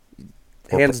 So,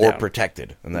 Or hands down.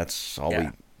 protected. And that's all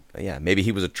Yeah. maybe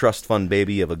he was a trust fund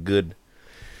baby of a good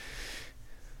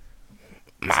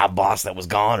mob boss that was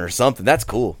gone or something. That's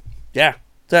cool. Yeah.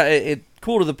 So it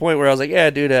cool to the point where I was like, yeah,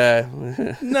 dude,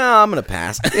 No, I'm going to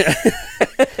pass.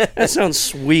 that sounds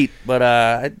sweet,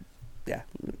 but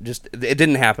just it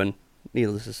didn't happen,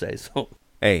 needless to say. So,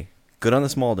 Hey, good on the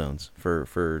Smaldones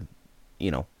for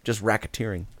just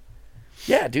racketeering.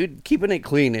 yeah, dude, keeping it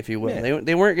clean, if you will. Yeah.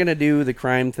 They weren't going to do the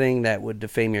crime thing that would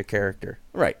defame your character.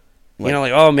 Right.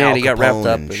 Oh, man, Al he got wrapped Capone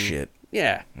up. and shit.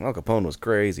 Yeah. Al Capone was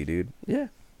crazy, dude. Yeah.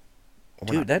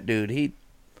 Dude, that dude, he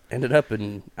ended up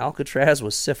in Alcatraz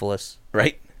with syphilis.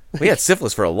 Right? We had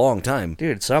syphilis for a long time.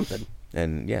 Dude, it's something.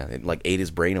 And yeah, it ate his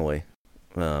brain away.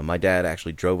 My dad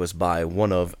actually drove us by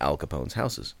one of Al Capone's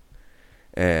houses.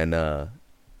 And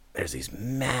there's these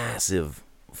massive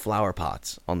flower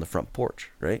pots on the front porch,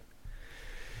 right?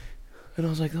 And I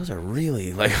was like, those are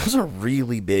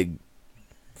really big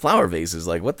flower vases.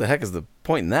 Like, what the heck is the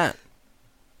point in that?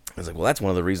 I was like, well, that's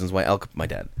one of the reasons why my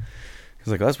dad. He's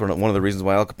like, that's one of the reasons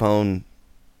why Al Capone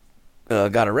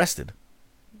got arrested.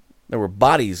 There were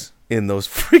bodies in those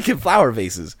freaking flower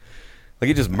vases. Like,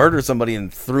 he just murdered somebody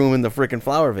and threw them in the freaking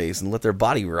flower vase and let their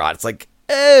body rot. It's like,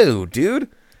 oh, dude,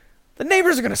 the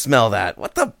neighbors are gonna smell that.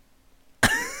 What the?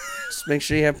 Just make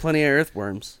sure you have plenty of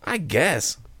earthworms. I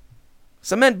guess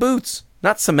cement boots,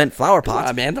 not cement flower pots.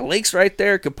 Ah, man, the lake's right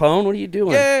there. Capone, what are you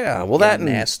doing? Yeah, well, that and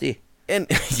nasty. And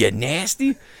yeah,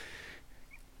 nasty.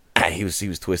 He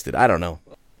was twisted. I don't know.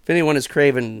 If anyone is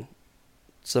craving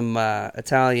some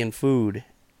Italian food,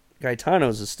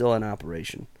 Gaetano's is still in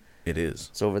operation. It is.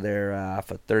 It's over there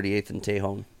off of 38th and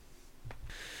Tejon.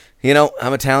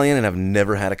 I'm Italian and I've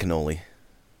never had a cannoli.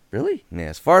 Really? Yeah,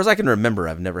 as far as I can remember,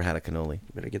 I've never had a cannoli.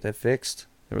 Better get that fixed.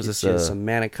 There was Get you some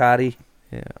manicotti.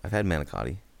 Yeah, I've had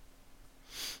manicotti.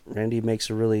 Randy makes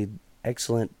a really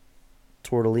excellent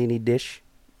tortellini dish.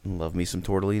 Love me some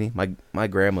tortellini. My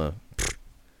grandma,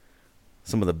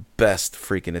 some of the best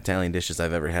freaking Italian dishes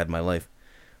I've ever had in my life.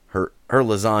 Her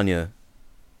lasagna,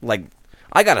 like,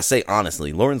 I gotta say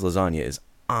honestly, Lauren's lasagna is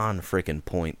on freaking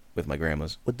point with my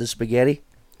grandma's. With the spaghetti?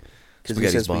 Because he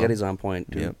says bomb. spaghetti's on point,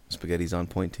 dude. Yep, spaghetti's on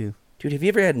point too. Dude, have you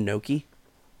ever had gnocchi?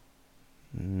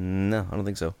 No, I don't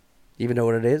think so. You even know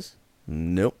what it is?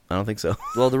 Nope, I don't think so.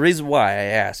 Well, the reason why I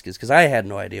ask is because I had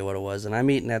no idea what it was, and I'm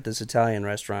eating at this Italian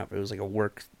restaurant. It was like a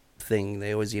work thing.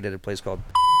 They always eat at a place called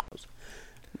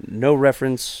no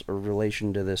reference or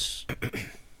relation to this,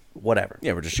 whatever.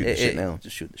 Yeah, we're just shooting the shit now.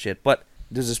 Just shoot the shit. But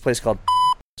there's this place called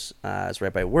it's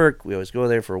right by work. We always go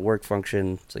there for a work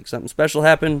function. It's like something special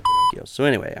happened. So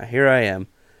anyway, here I am.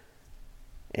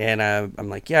 And I'm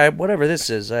like, yeah, whatever this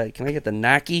is. Can I get the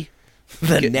gnocchi?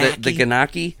 The The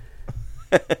gnocchi?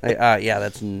 Yeah,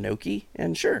 that's gnocchi.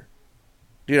 And sure.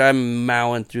 Dude, I'm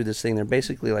mowing through this thing. They're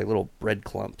basically like little bread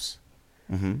clumps.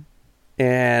 Mm-hmm.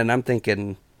 And I'm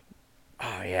thinking,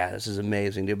 oh, yeah, this is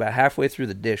amazing, dude. About halfway through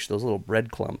the dish, those little bread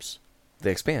clumps,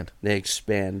 They expand. they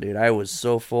expand, dude. I was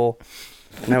so full.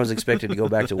 And I was expected to go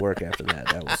back to work after that.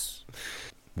 That was...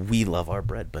 We love our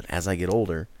bread, but as I get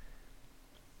older,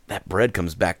 that bread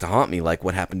comes back to haunt me like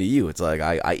what happened to you. It's like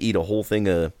I eat a whole thing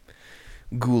of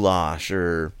goulash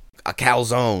or a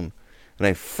calzone, and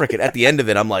I frickin' at the end of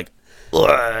it, I'm like,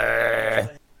 ugh.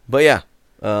 But yeah,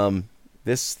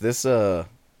 this JP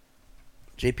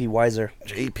Weiser.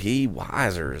 JP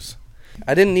Weisers.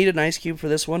 I didn't need an ice cube for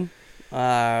this one.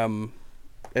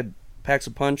 It packs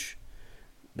a punch.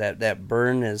 That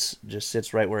burn just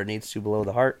sits right where it needs to, below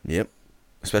the heart. Yep.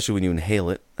 Especially when you inhale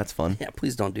it. That's fun. Yeah,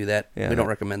 please don't do that. Yeah, we don't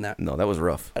recommend that. No, that was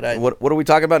rough. But What are we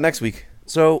talking about next week?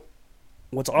 So,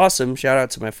 what's awesome, shout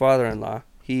out to my father-in-law.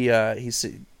 He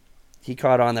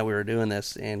caught on that we were doing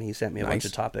this, and he sent me a bunch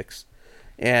of topics.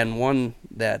 And one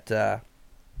that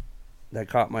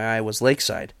caught my eye was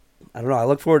Lakeside. I don't know. I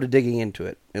look forward to digging into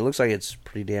it. It looks like it's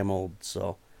pretty damn old,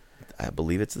 so. I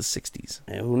believe it's the 60s.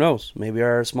 And who knows? Maybe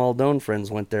our Smaldone friends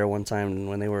went there one time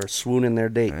when they were swooning their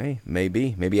date. Hey,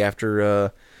 maybe. Maybe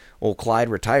after old Clyde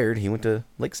retired, he went to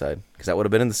Lakeside, because that would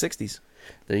have been in the 60s.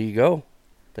 There you go.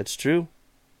 That's true.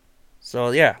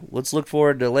 So, yeah, let's look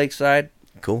forward to Lakeside.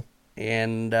 Cool.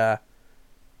 And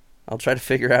I'll try to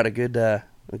figure out a good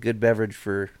beverage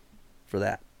for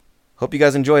that. Hope you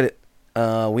guys enjoyed it.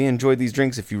 We enjoyed these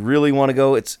drinks. If you really want to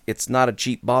go, it's not a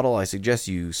cheap bottle. I suggest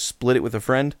you split it with a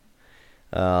friend.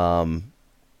 JP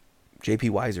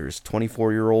Weiser's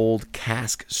 24-year-old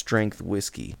cask strength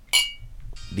whiskey.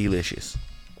 Delicious.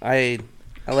 I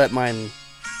let mine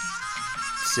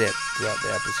sit throughout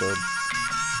the episode.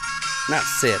 Not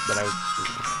sit, but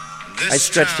I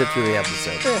stretched it through the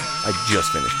episode. Yeah. I just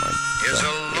finished mine.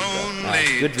 So,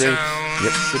 good drink.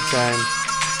 Yep. Good time.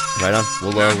 Right on.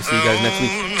 We'll see you guys next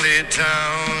week. That's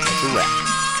a wrap.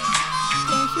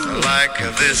 Like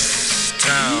this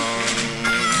town.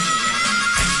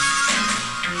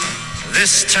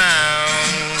 This town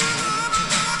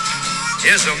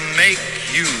is a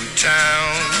make-you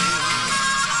town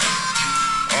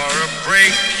or a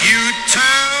break-you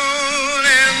town.